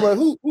 I'll be like,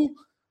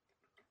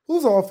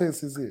 whose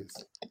offense is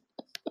this?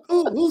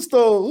 Who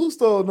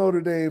stole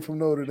Notre Dame from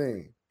Notre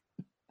Dame?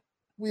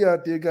 We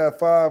out there got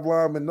 5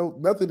 linemen,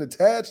 nothing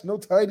attached, no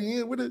tight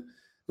end.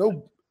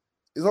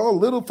 It's all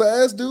little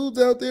fast dudes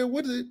out there.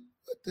 What the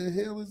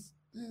hell is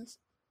this?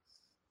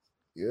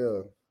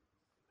 Yeah.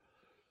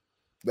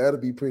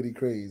 That'll be pretty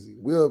crazy.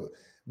 We'll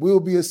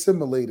be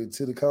assimilated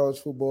to the college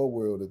football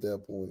world at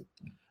that point.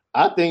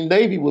 I think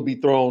Navy will be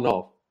thrown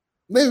off.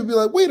 Navy will be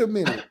like, wait a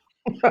minute.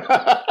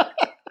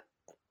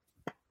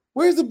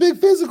 Where's the big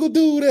physical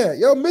dude at?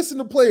 Y'all missing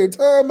the player.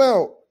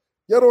 Timeout.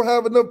 Y'all don't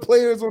have enough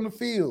players on the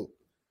field.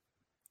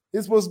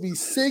 It's supposed to be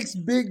 6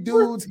 big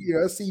dudes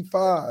here. I see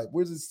 5.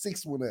 Where's the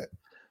 6th one at?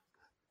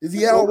 Is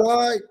he out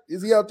wide?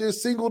 Is he out there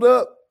singled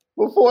up?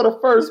 Before the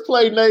first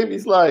play,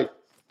 Navy's like,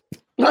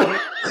 time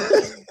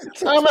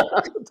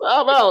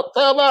out.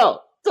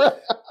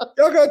 Y'all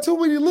got too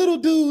many little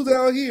dudes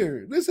out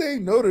here. This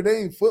ain't Notre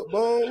Dame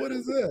football. What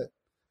is that?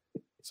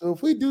 So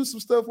if we do some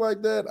stuff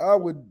like that, I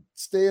would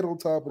stay on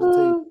top of the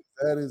table.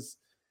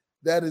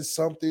 That is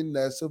something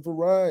that's a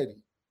variety.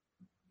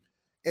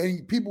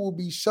 And people will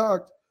be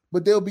shocked,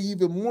 but they'll be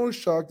even more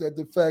shocked at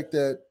the fact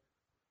that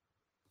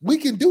we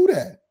can do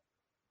that.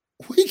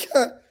 We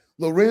got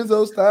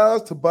Lorenzo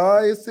Styles,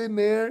 Tobias in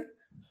there.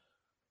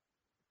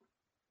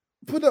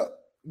 Put up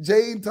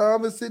Jane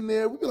Thomas in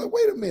there. We'd be like,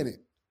 wait a minute.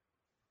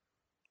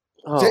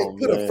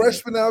 Put a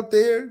freshman out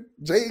there,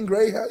 Jayden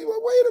Gray. How you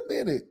like, wait a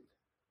minute.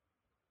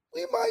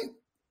 We might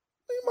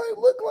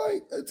look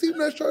like a team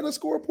that's trying to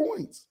score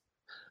points.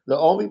 The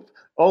only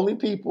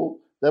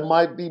people that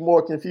might be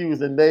more confused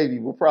than Navy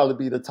will probably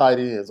be the tight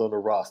ends on the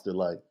roster.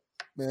 Like,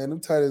 man, them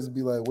tight ends would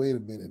be like, wait a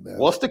minute now.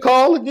 What's the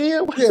call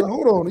again? Yeah,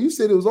 hold on. You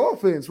said it was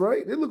offense,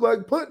 right? It looked like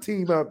a punt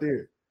team out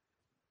there.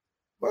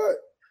 What?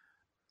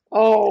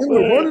 Oh,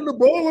 we're running the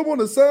ball. I'm on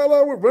the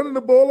sideline. We're running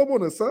the ball. I'm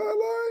on the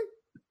sideline.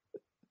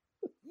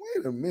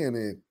 Wait a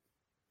minute.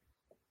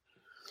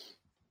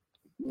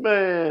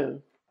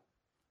 Man.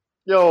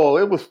 Yo,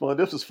 it was fun.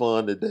 This was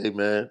fun today,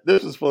 man.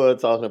 This was fun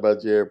talking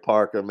about Gerard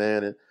Parker,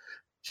 man, and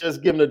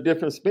just giving a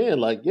different spin.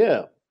 Like,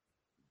 yeah,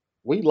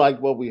 we liked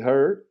what we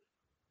heard,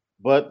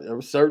 but there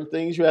were certain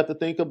things you have to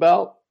think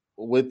about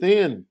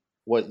within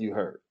what you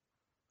heard,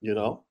 you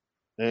know?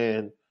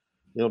 And,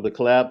 you know, the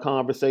collab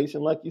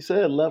conversation, like you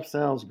said, left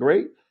sounds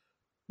great,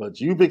 but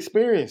you've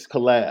experienced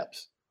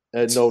collabs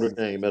at Notre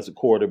Dame as a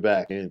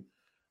quarterback, and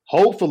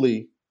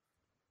hopefully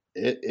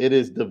it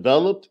is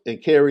developed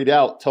and carried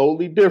out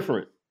totally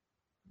different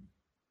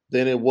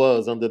than it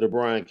was under the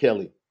Brian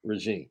Kelly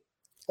regime.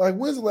 Like,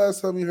 when's the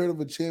last time you heard of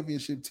a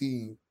championship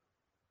team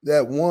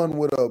that won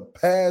with a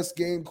pass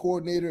game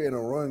coordinator and a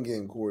run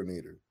game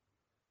coordinator?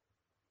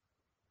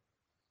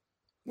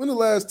 When the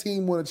last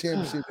team won a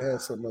championship that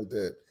had something like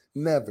that?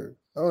 Never.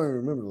 I don't even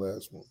remember the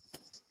last one.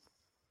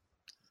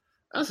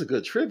 That's a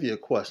good trivia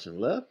question,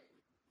 Lef.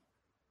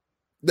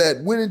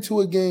 That went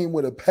into a game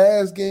with a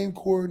pass game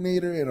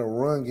coordinator and a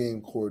run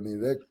game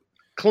coordinator.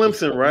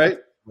 Clemson, right?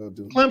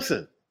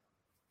 Clemson.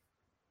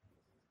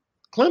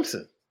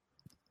 Clemson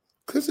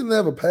didn't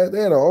have a pass. They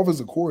had an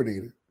offensive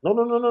coordinator.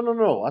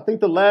 No. I think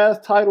the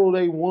last title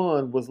they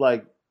won was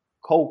like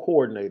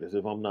co-coordinators,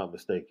 if I'm not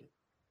mistaken.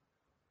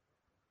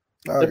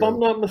 Okay. If I'm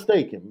not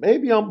mistaken.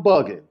 Maybe I'm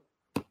bugging.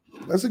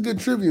 That's a good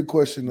trivia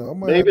question, though.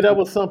 Maybe that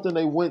was something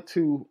they went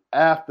to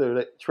after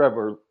that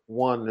Trevor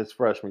won his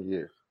freshman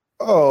year.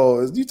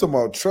 Oh, you talking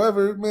about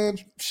Trevor, man?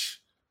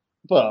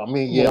 Well, I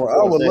mean, yeah.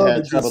 I would love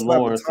to just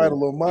slap a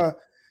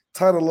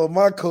title on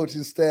my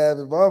coaching staff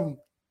if I'm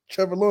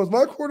Trevor Lawrence,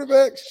 my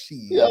quarterback.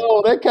 Shit.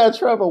 Yo, that guy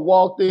Trevor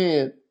walked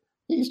in.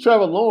 He's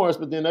Trevor Lawrence,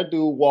 but then that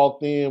dude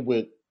walked in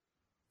with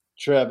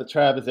Travis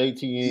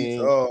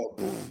Etienne,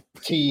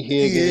 T.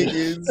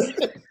 Higgins.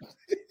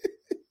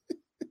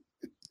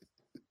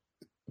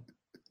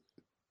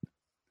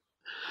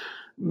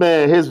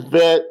 Man, his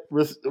vet,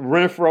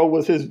 Renfro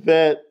was his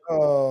vet.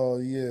 Oh,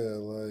 yeah.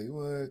 Like,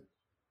 what?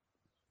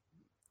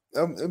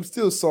 I'm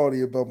still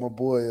salty about my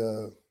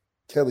boy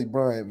Kelly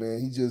Bryant,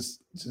 man. He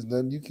just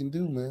nothing you can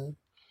do, man.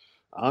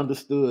 I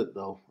understood,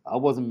 though. I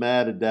wasn't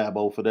mad at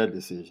Dabo for that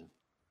decision.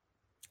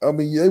 I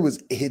mean, they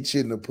was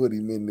itching to put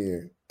him in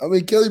there. I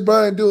mean, Kelly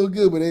Bryant doing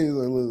good, but they was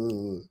like,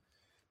 look.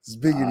 It's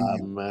bigger than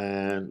you.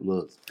 Man,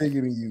 look. It's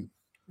bigger than you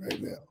right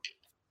now.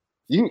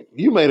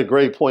 You made a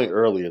great point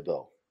earlier,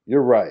 though.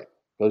 You're right.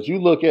 Because you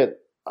look at,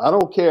 I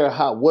don't care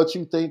what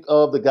you think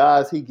of the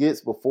guys he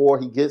gets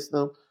before he gets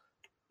them.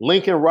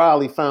 Lincoln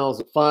Riley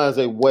finds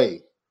a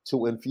way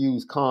to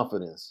infuse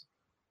confidence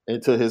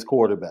into his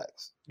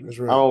quarterbacks. That's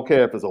right. I don't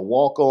care if it's a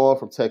walk-on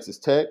from Texas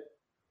Tech.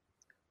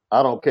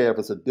 I don't care if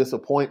it's a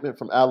disappointment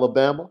from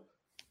Alabama.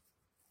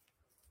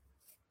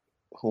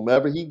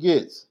 Whomever he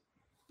gets,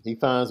 he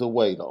finds a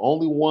way. The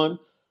only one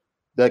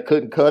that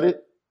couldn't cut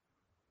it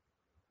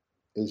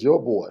is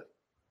your boy,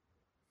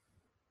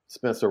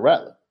 Spencer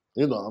Rattler.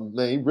 You know, I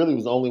mean, he really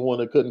was the only one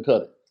that couldn't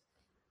cut it.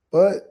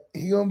 But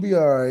he gonna be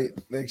all right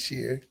next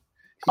year.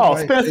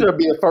 Spencer will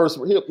be a first.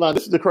 Now,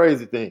 this is the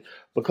crazy thing.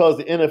 Because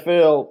the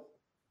NFL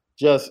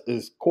just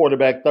is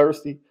quarterback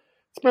thirsty,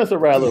 Spencer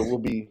Rattler will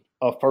be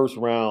a first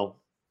round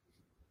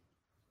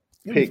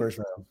pick. First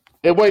round.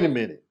 And wait a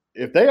minute.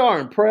 If they are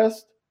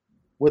impressed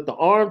with the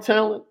arm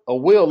talent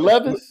of Will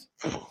Levis,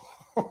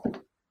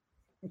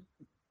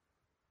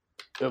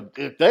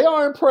 if they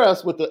are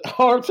impressed with the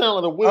arm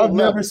talent of Will Levis. I've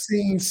never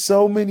seen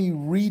so many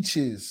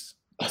reaches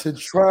to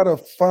try to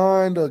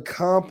find a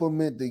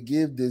compliment to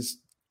give this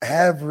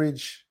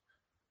average,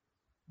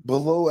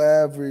 below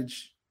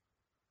average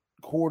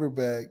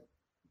quarterback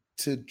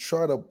to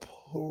try to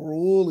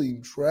pull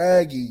him,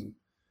 drag him,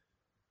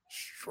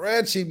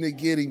 stretch him to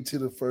get him to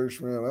the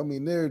first round. I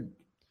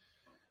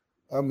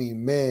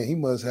mean, man, he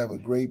must have a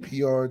great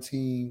PR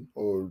team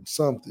or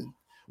something.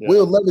 Yeah.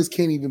 Will Levis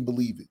can't even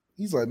believe it.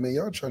 He's like, man,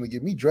 y'all trying to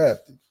get me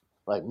drafted.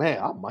 Like,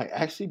 man, I might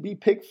actually be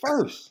picked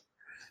first.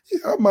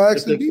 I might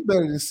actually be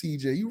better than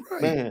CJ. You're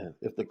right. Man,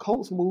 if the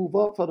Colts move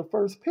up for the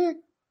first pick,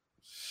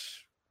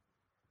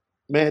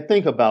 man,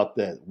 think about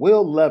that.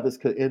 Will Levis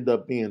could end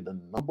up being the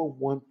number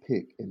one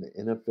pick in the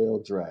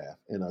NFL draft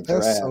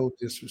That's so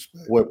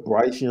disrespectful. With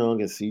Bryce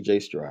Young and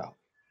CJ Stroud.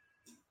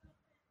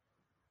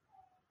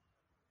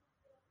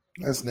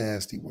 That's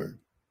nasty work.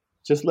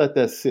 Just let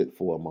that sit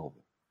for a moment.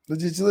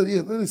 Let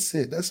it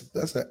sit.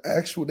 That's an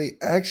actual. They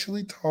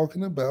actually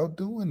talking about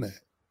doing that.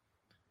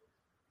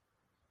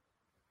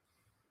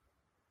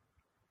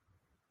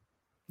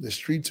 The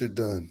streets are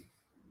done.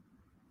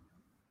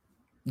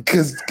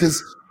 Because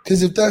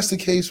if that's the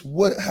case,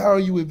 how are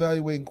you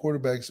evaluating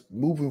quarterbacks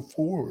moving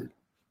forward?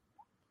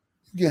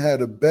 You can have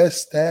the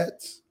best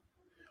stats,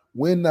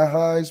 win the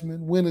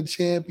Heisman, win a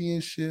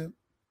championship,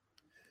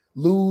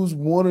 lose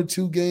 1 or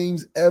 2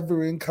 games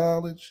ever in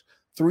college,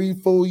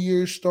 3-4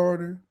 year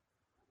starter,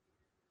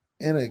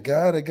 and a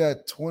guy that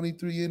got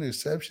 23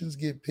 interceptions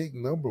get picked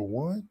number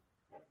 1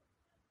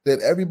 that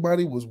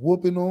everybody was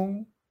whooping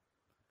on.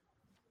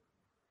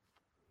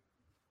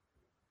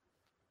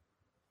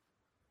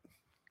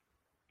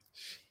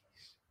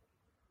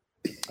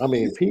 I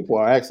mean, people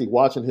are actually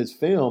watching his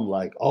film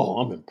like, oh,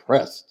 I'm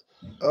impressed.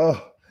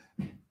 Oh,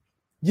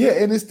 yeah,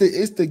 and it's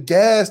the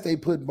gas they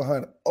put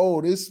behind it. Oh,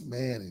 this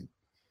man,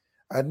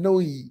 I know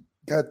he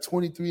got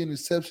 23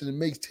 interceptions and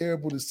makes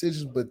terrible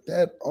decisions, but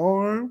that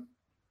arm,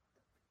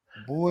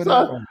 boy.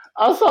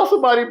 I saw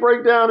somebody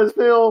break down his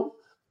film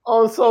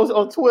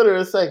on Twitter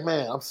and say,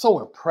 man, I'm so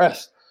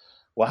impressed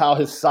with how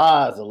his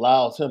size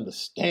allows him to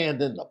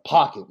stand in the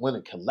pocket when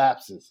it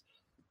collapses.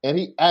 And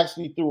he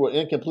actually threw an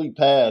incomplete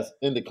pass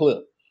in the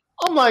clip.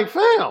 I'm like,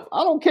 fam,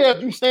 I don't care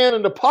if you stand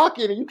in the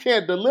pocket and you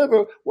can't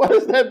deliver. What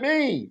does that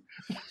mean?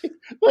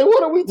 Like,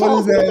 what are we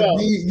talking about?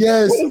 Mean?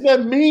 Yes. What does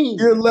that mean?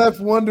 You're left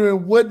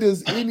wondering, what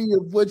does any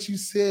of what you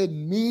said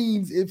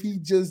means if he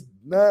just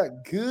not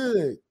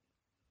good?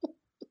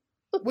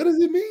 What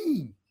does it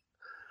mean?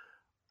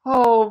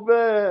 Oh,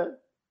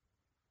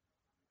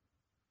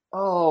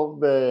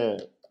 man.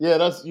 Yeah,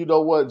 that's, you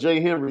know what?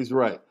 Jay Henry's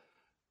right.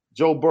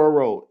 Joe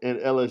Burrow and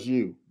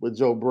LSU with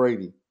Joe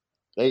Brady.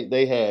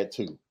 They had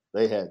to.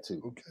 They had to.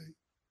 Okay.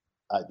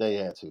 They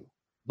had to.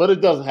 But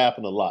it doesn't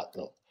happen a lot,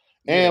 though.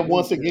 And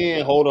once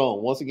again, hold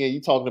on. Once again,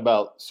 you're talking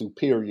about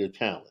superior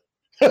talent.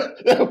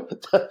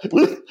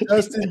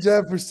 Justin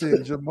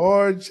Jefferson,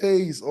 Jamar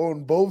Chase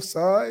on both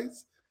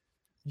sides.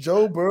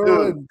 Joe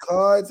Burrow and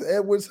Clyde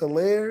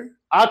Edwards-Helaire.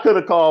 I could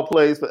have called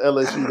plays for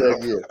LSU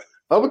that year.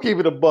 I'm going to keep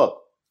it a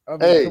buck.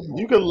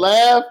 You can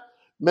laugh.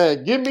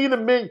 Man, give me the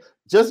menu.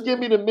 Just give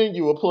me the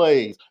menu of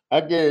plays.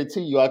 I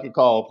guarantee you I can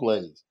call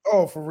plays.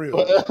 Oh, for real.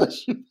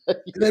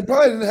 They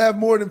probably didn't have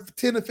more than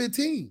 10 or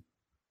 15.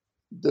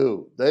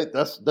 Dude, they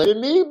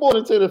didn't need more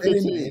than 10 or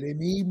 15. They didn't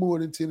need more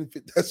than 10 or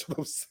 15. That's what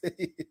I'm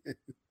saying.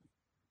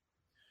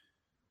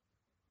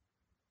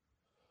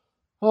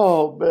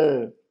 Oh,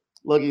 man.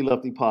 Lucky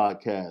Lefty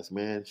podcast,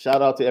 man.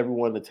 Shout out to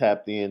everyone that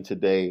tapped in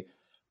today.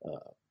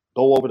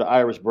 Go over the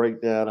Irish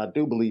Breakdown. I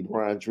do believe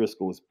Brian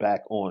Driscoll is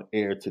back on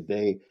air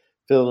today.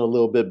 Feeling a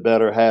little bit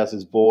better, has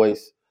his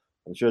voice.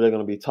 I'm sure they're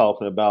going to be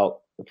talking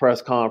about the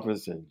press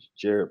conference and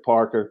Gerard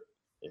Parker.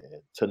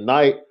 And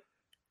tonight,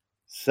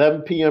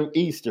 7 p.m.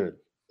 Eastern,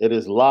 it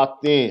is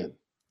locked in.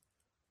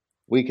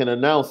 We can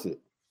announce it.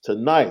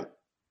 Tonight,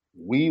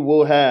 we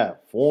will have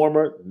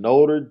former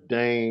Notre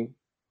Dame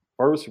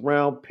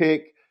first-round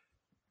pick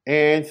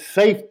and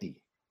safety,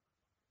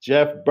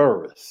 Jeff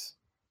Burris,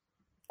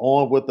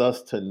 on with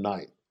us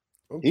tonight.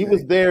 Okay. He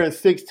was there in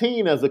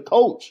 2016 as a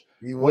coach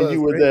when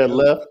you were there,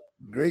 Left.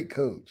 Great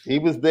coach. He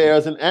was there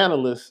as an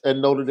analyst at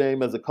Notre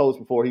Dame as a coach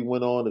before he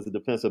went on as a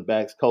defensive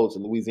backs coach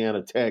at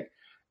Louisiana Tech,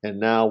 and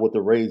now with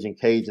the Raging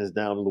Cajuns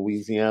down in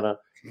Louisiana.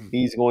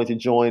 He's going to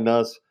join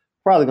us.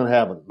 Probably going to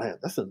have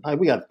that's a night.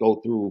 We got to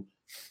go through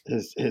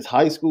his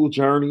high school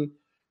journey,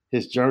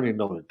 his journey in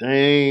Notre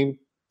Dame,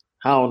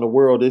 how in the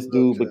world this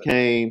dude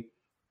became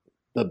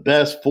the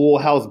best full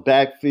house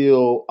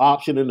backfield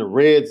option in the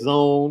red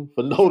zone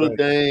for Notre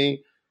Dame,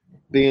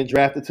 being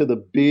drafted to the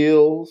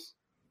Bills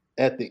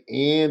at the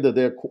end of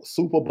their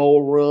Super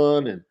Bowl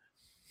run. And,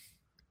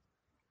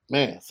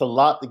 man, it's a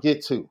lot to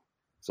get to.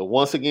 So,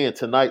 once again,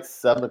 tonight,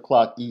 7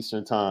 o'clock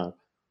Eastern time,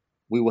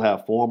 we will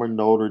have former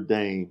Notre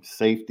Dame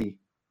safety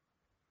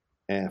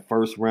and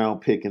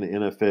first-round pick in the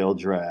NFL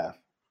draft,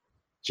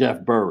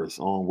 Jeff Burris,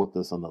 on with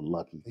us on the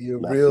Lucky. He's a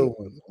real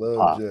one.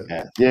 Love podcast.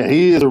 Jeff. Yeah,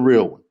 he is a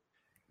real one.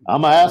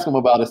 I'm going to ask him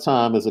about his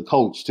time as a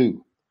coach,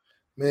 too.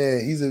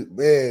 Man, he's a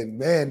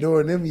man.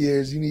 During them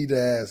years, you need to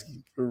ask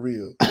him, for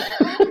real.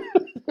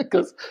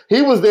 Because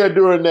he was there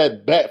during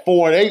that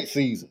 4-8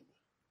 season.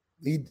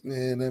 He's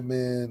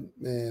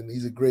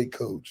a great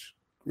coach.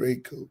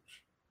 Great coach.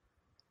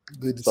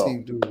 Good to see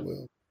him doing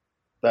well.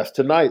 That's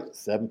tonight,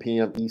 7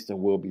 p.m.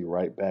 Eastern. We'll be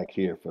right back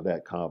here for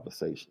that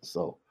conversation.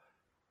 So,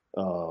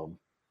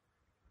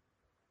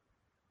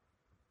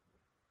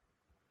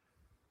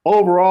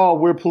 overall,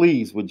 we're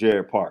pleased with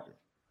Gerard Parker.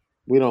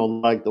 We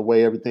don't like the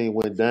way everything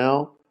went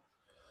down,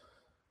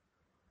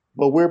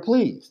 but we're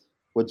pleased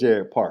with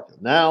Gerard Parker.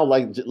 Now,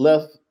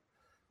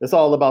 it's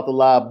all about the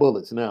live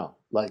bullets now.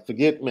 Like,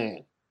 forget,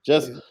 man.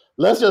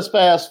 Let's just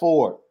fast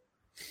forward.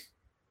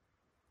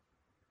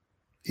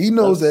 He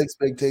knows the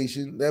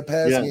expectation. That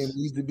pass game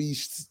needs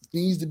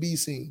to be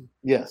seen.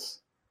 Yes.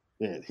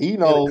 Yeah, he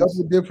knows. A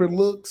couple of different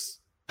looks,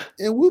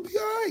 and we'll be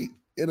all right.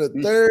 In a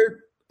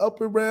third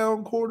upper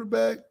round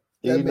quarterback,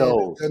 that man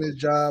has done his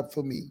job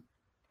for me.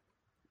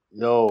 He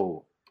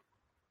knows.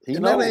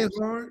 That ain't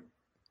hard.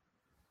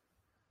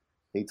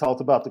 He talked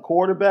about the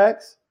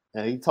quarterbacks,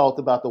 and he talked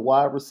about the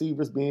wide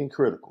receivers being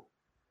critical.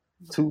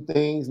 Two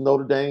things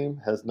Notre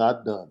Dame has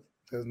not done.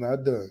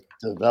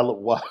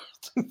 Develop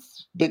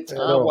big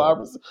time wide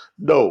receivers.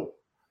 No.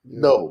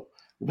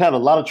 We've had a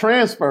lot of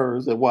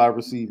transfers at wide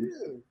receivers,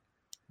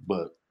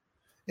 but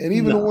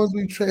even the ones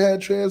we've had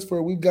transfer,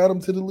 we've got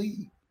them to the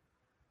league.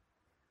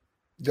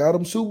 Got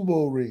them Super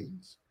Bowl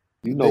rings.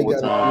 You know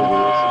what time it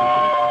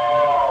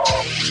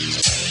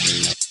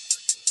is.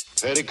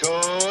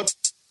 Petticoat.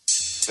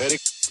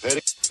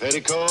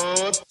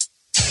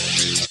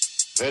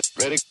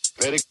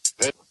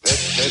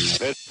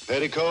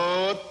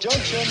 Petticoat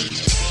Junction.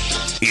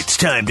 It's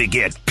time to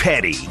get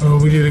petty.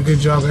 Oh, we did a good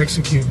job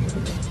executing.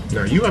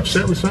 Are you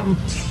upset with something?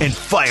 And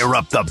fire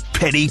up the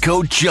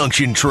Petticoat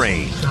Junction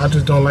train. I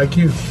just don't like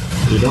you.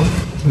 You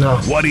don't? No.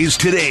 What is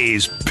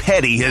today's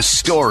petty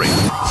historic?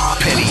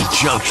 Petty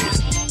Junction.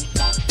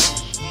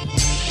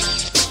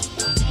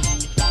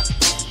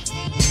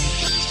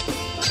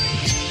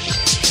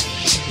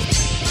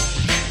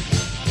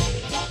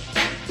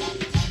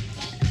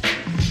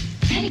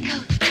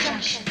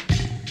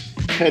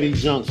 Petty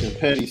Junction,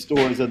 Petty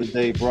Stories of the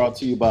Day, brought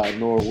to you by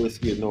Nora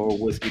Whiskey at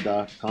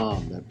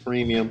NoraWhiskey.com. That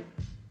premium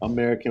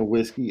American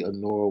Whiskey,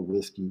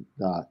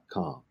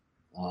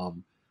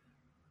 AnoraWhiskey.com.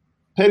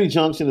 Petty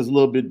Junction is a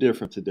little bit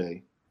different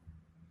today.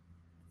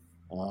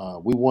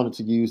 We wanted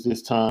to use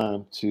this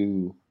time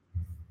to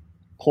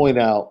point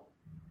out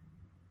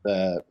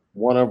that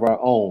one of our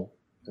own,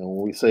 and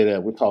when we say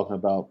that, we're talking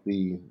about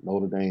the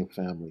Notre Dame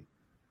family.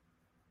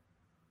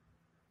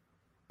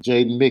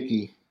 Jaden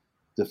Mickey,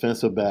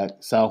 defensive back,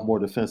 sophomore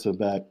defensive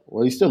back.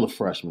 Well, he's still a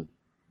freshman.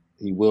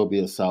 He will be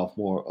a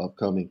sophomore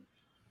upcoming.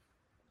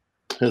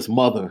 His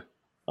mother,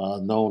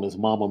 known as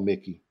Mama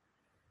Mickey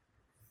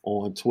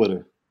on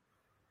Twitter,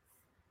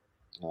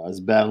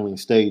 is battling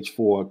stage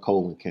 4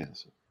 colon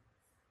cancer.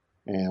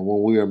 And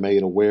when we were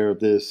made aware of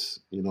this,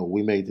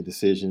 we made the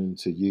decision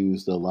to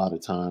use the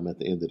allotted time at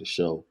the end of the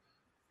show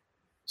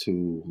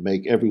to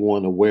make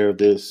everyone aware of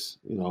this,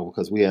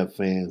 because we have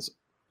fans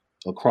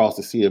across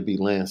the CFB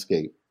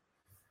landscape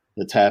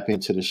that tap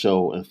into the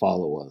show and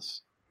follow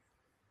us.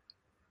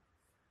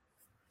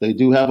 They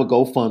do have a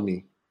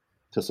GoFundMe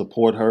to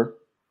support her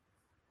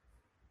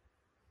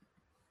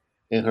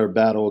in her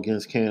battle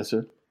against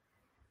cancer.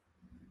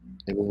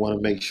 And we want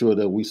to make sure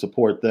that we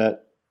support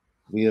that.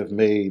 We have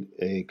made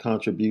a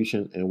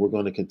contribution, and we're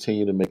going to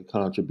continue to make a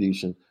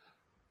contribution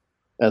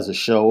as a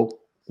show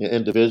and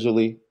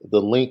individually. The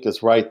link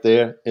is right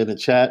there in the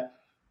chat.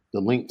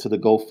 The link to the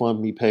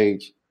GoFundMe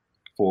page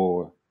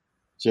for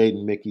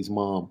Jaden Mickey's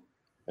mom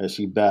as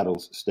she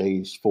battles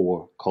stage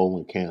 4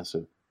 colon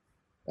cancer.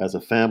 As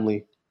a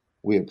family,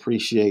 we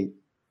appreciate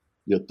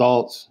your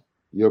thoughts,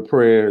 your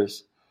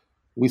prayers.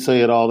 We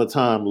say it all the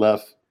time,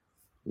 Left,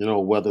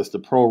 whether it's the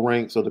pro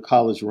ranks or the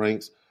college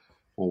ranks,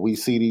 when we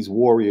see these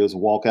warriors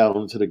walk out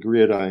onto the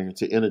gridiron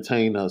to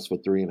entertain us for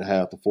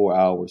 3.5 to 4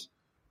 hours,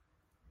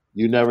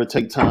 you never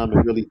take time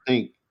to really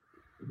think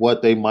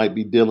what they might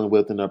be dealing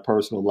with in their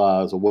personal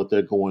lives or what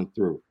they're going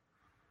through.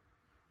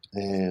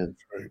 And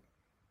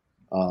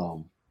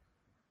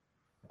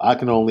I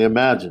can only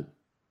imagine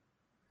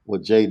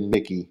what Jaden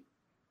Mickey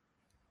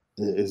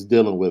is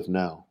dealing with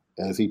now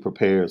as he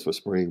prepares for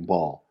spring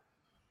ball.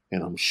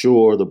 And I'm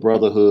sure the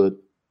brotherhood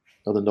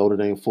of the Notre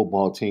Dame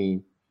football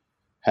team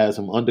has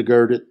him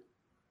undergirded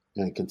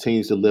and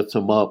continues to lift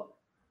him up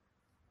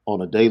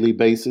on a daily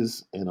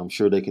basis. And I'm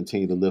sure they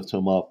continue to lift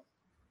him up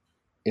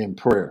in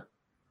prayer.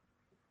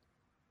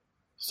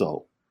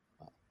 So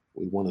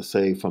we want to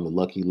say from the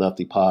Lucky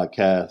Lefty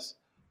podcast,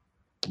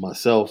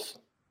 myself,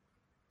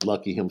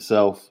 Lucky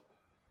himself,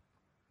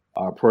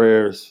 our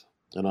prayers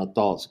and our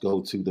thoughts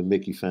go to the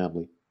Mickey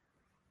family,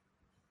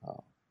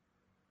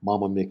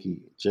 Mama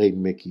Mickey, Jaden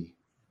Mickey,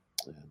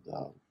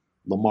 and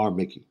Lamar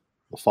Mickey,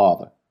 the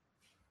father,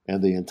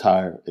 and the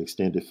entire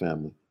extended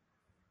family.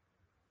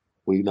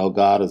 We know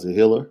God is a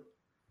healer,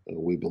 and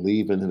we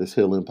believe in his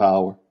healing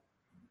power,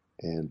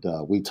 and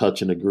we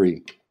touch and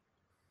agree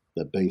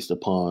that based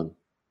upon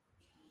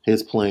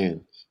his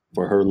plan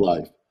for her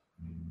life,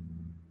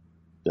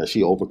 that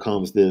she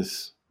overcomes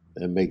this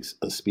and makes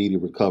a speedy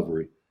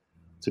recovery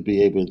to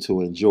be able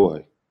to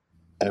enjoy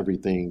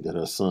everything that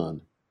her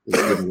son is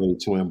getting ready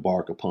to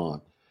embark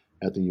upon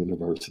at the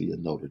University of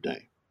Notre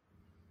Dame.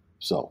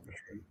 So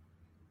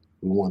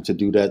we want to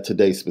do that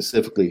today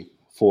specifically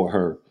for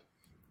her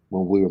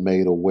when we were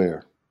made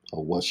aware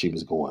of what she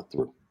was going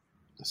through.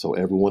 So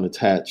everyone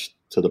attached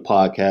to the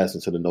podcast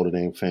and to the Notre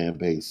Dame fan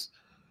base,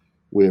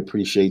 we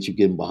appreciate you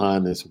getting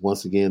behind this.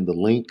 Once again, the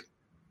link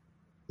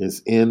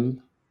is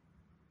in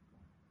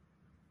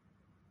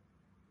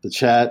the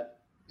chat,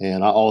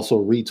 and I also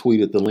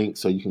retweeted the link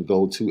so you can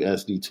go to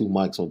SD2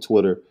 Mics on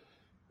Twitter,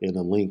 and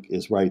the link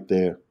is right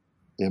there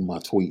in my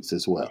tweets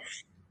as well.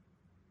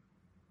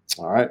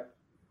 All right.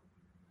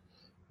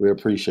 We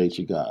appreciate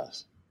you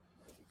guys.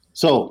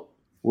 So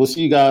we'll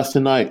see you guys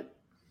tonight,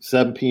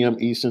 7 p.m.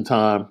 Eastern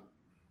time.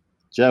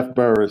 Jeff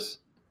Burris,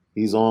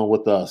 he's on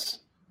with us,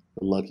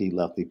 the Lucky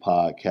Lefty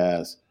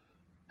podcast.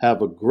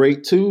 Have a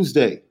great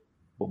Tuesday,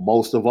 but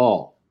most of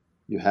all,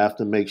 you have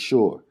to make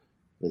sure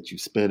that you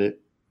spend it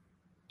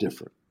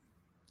different.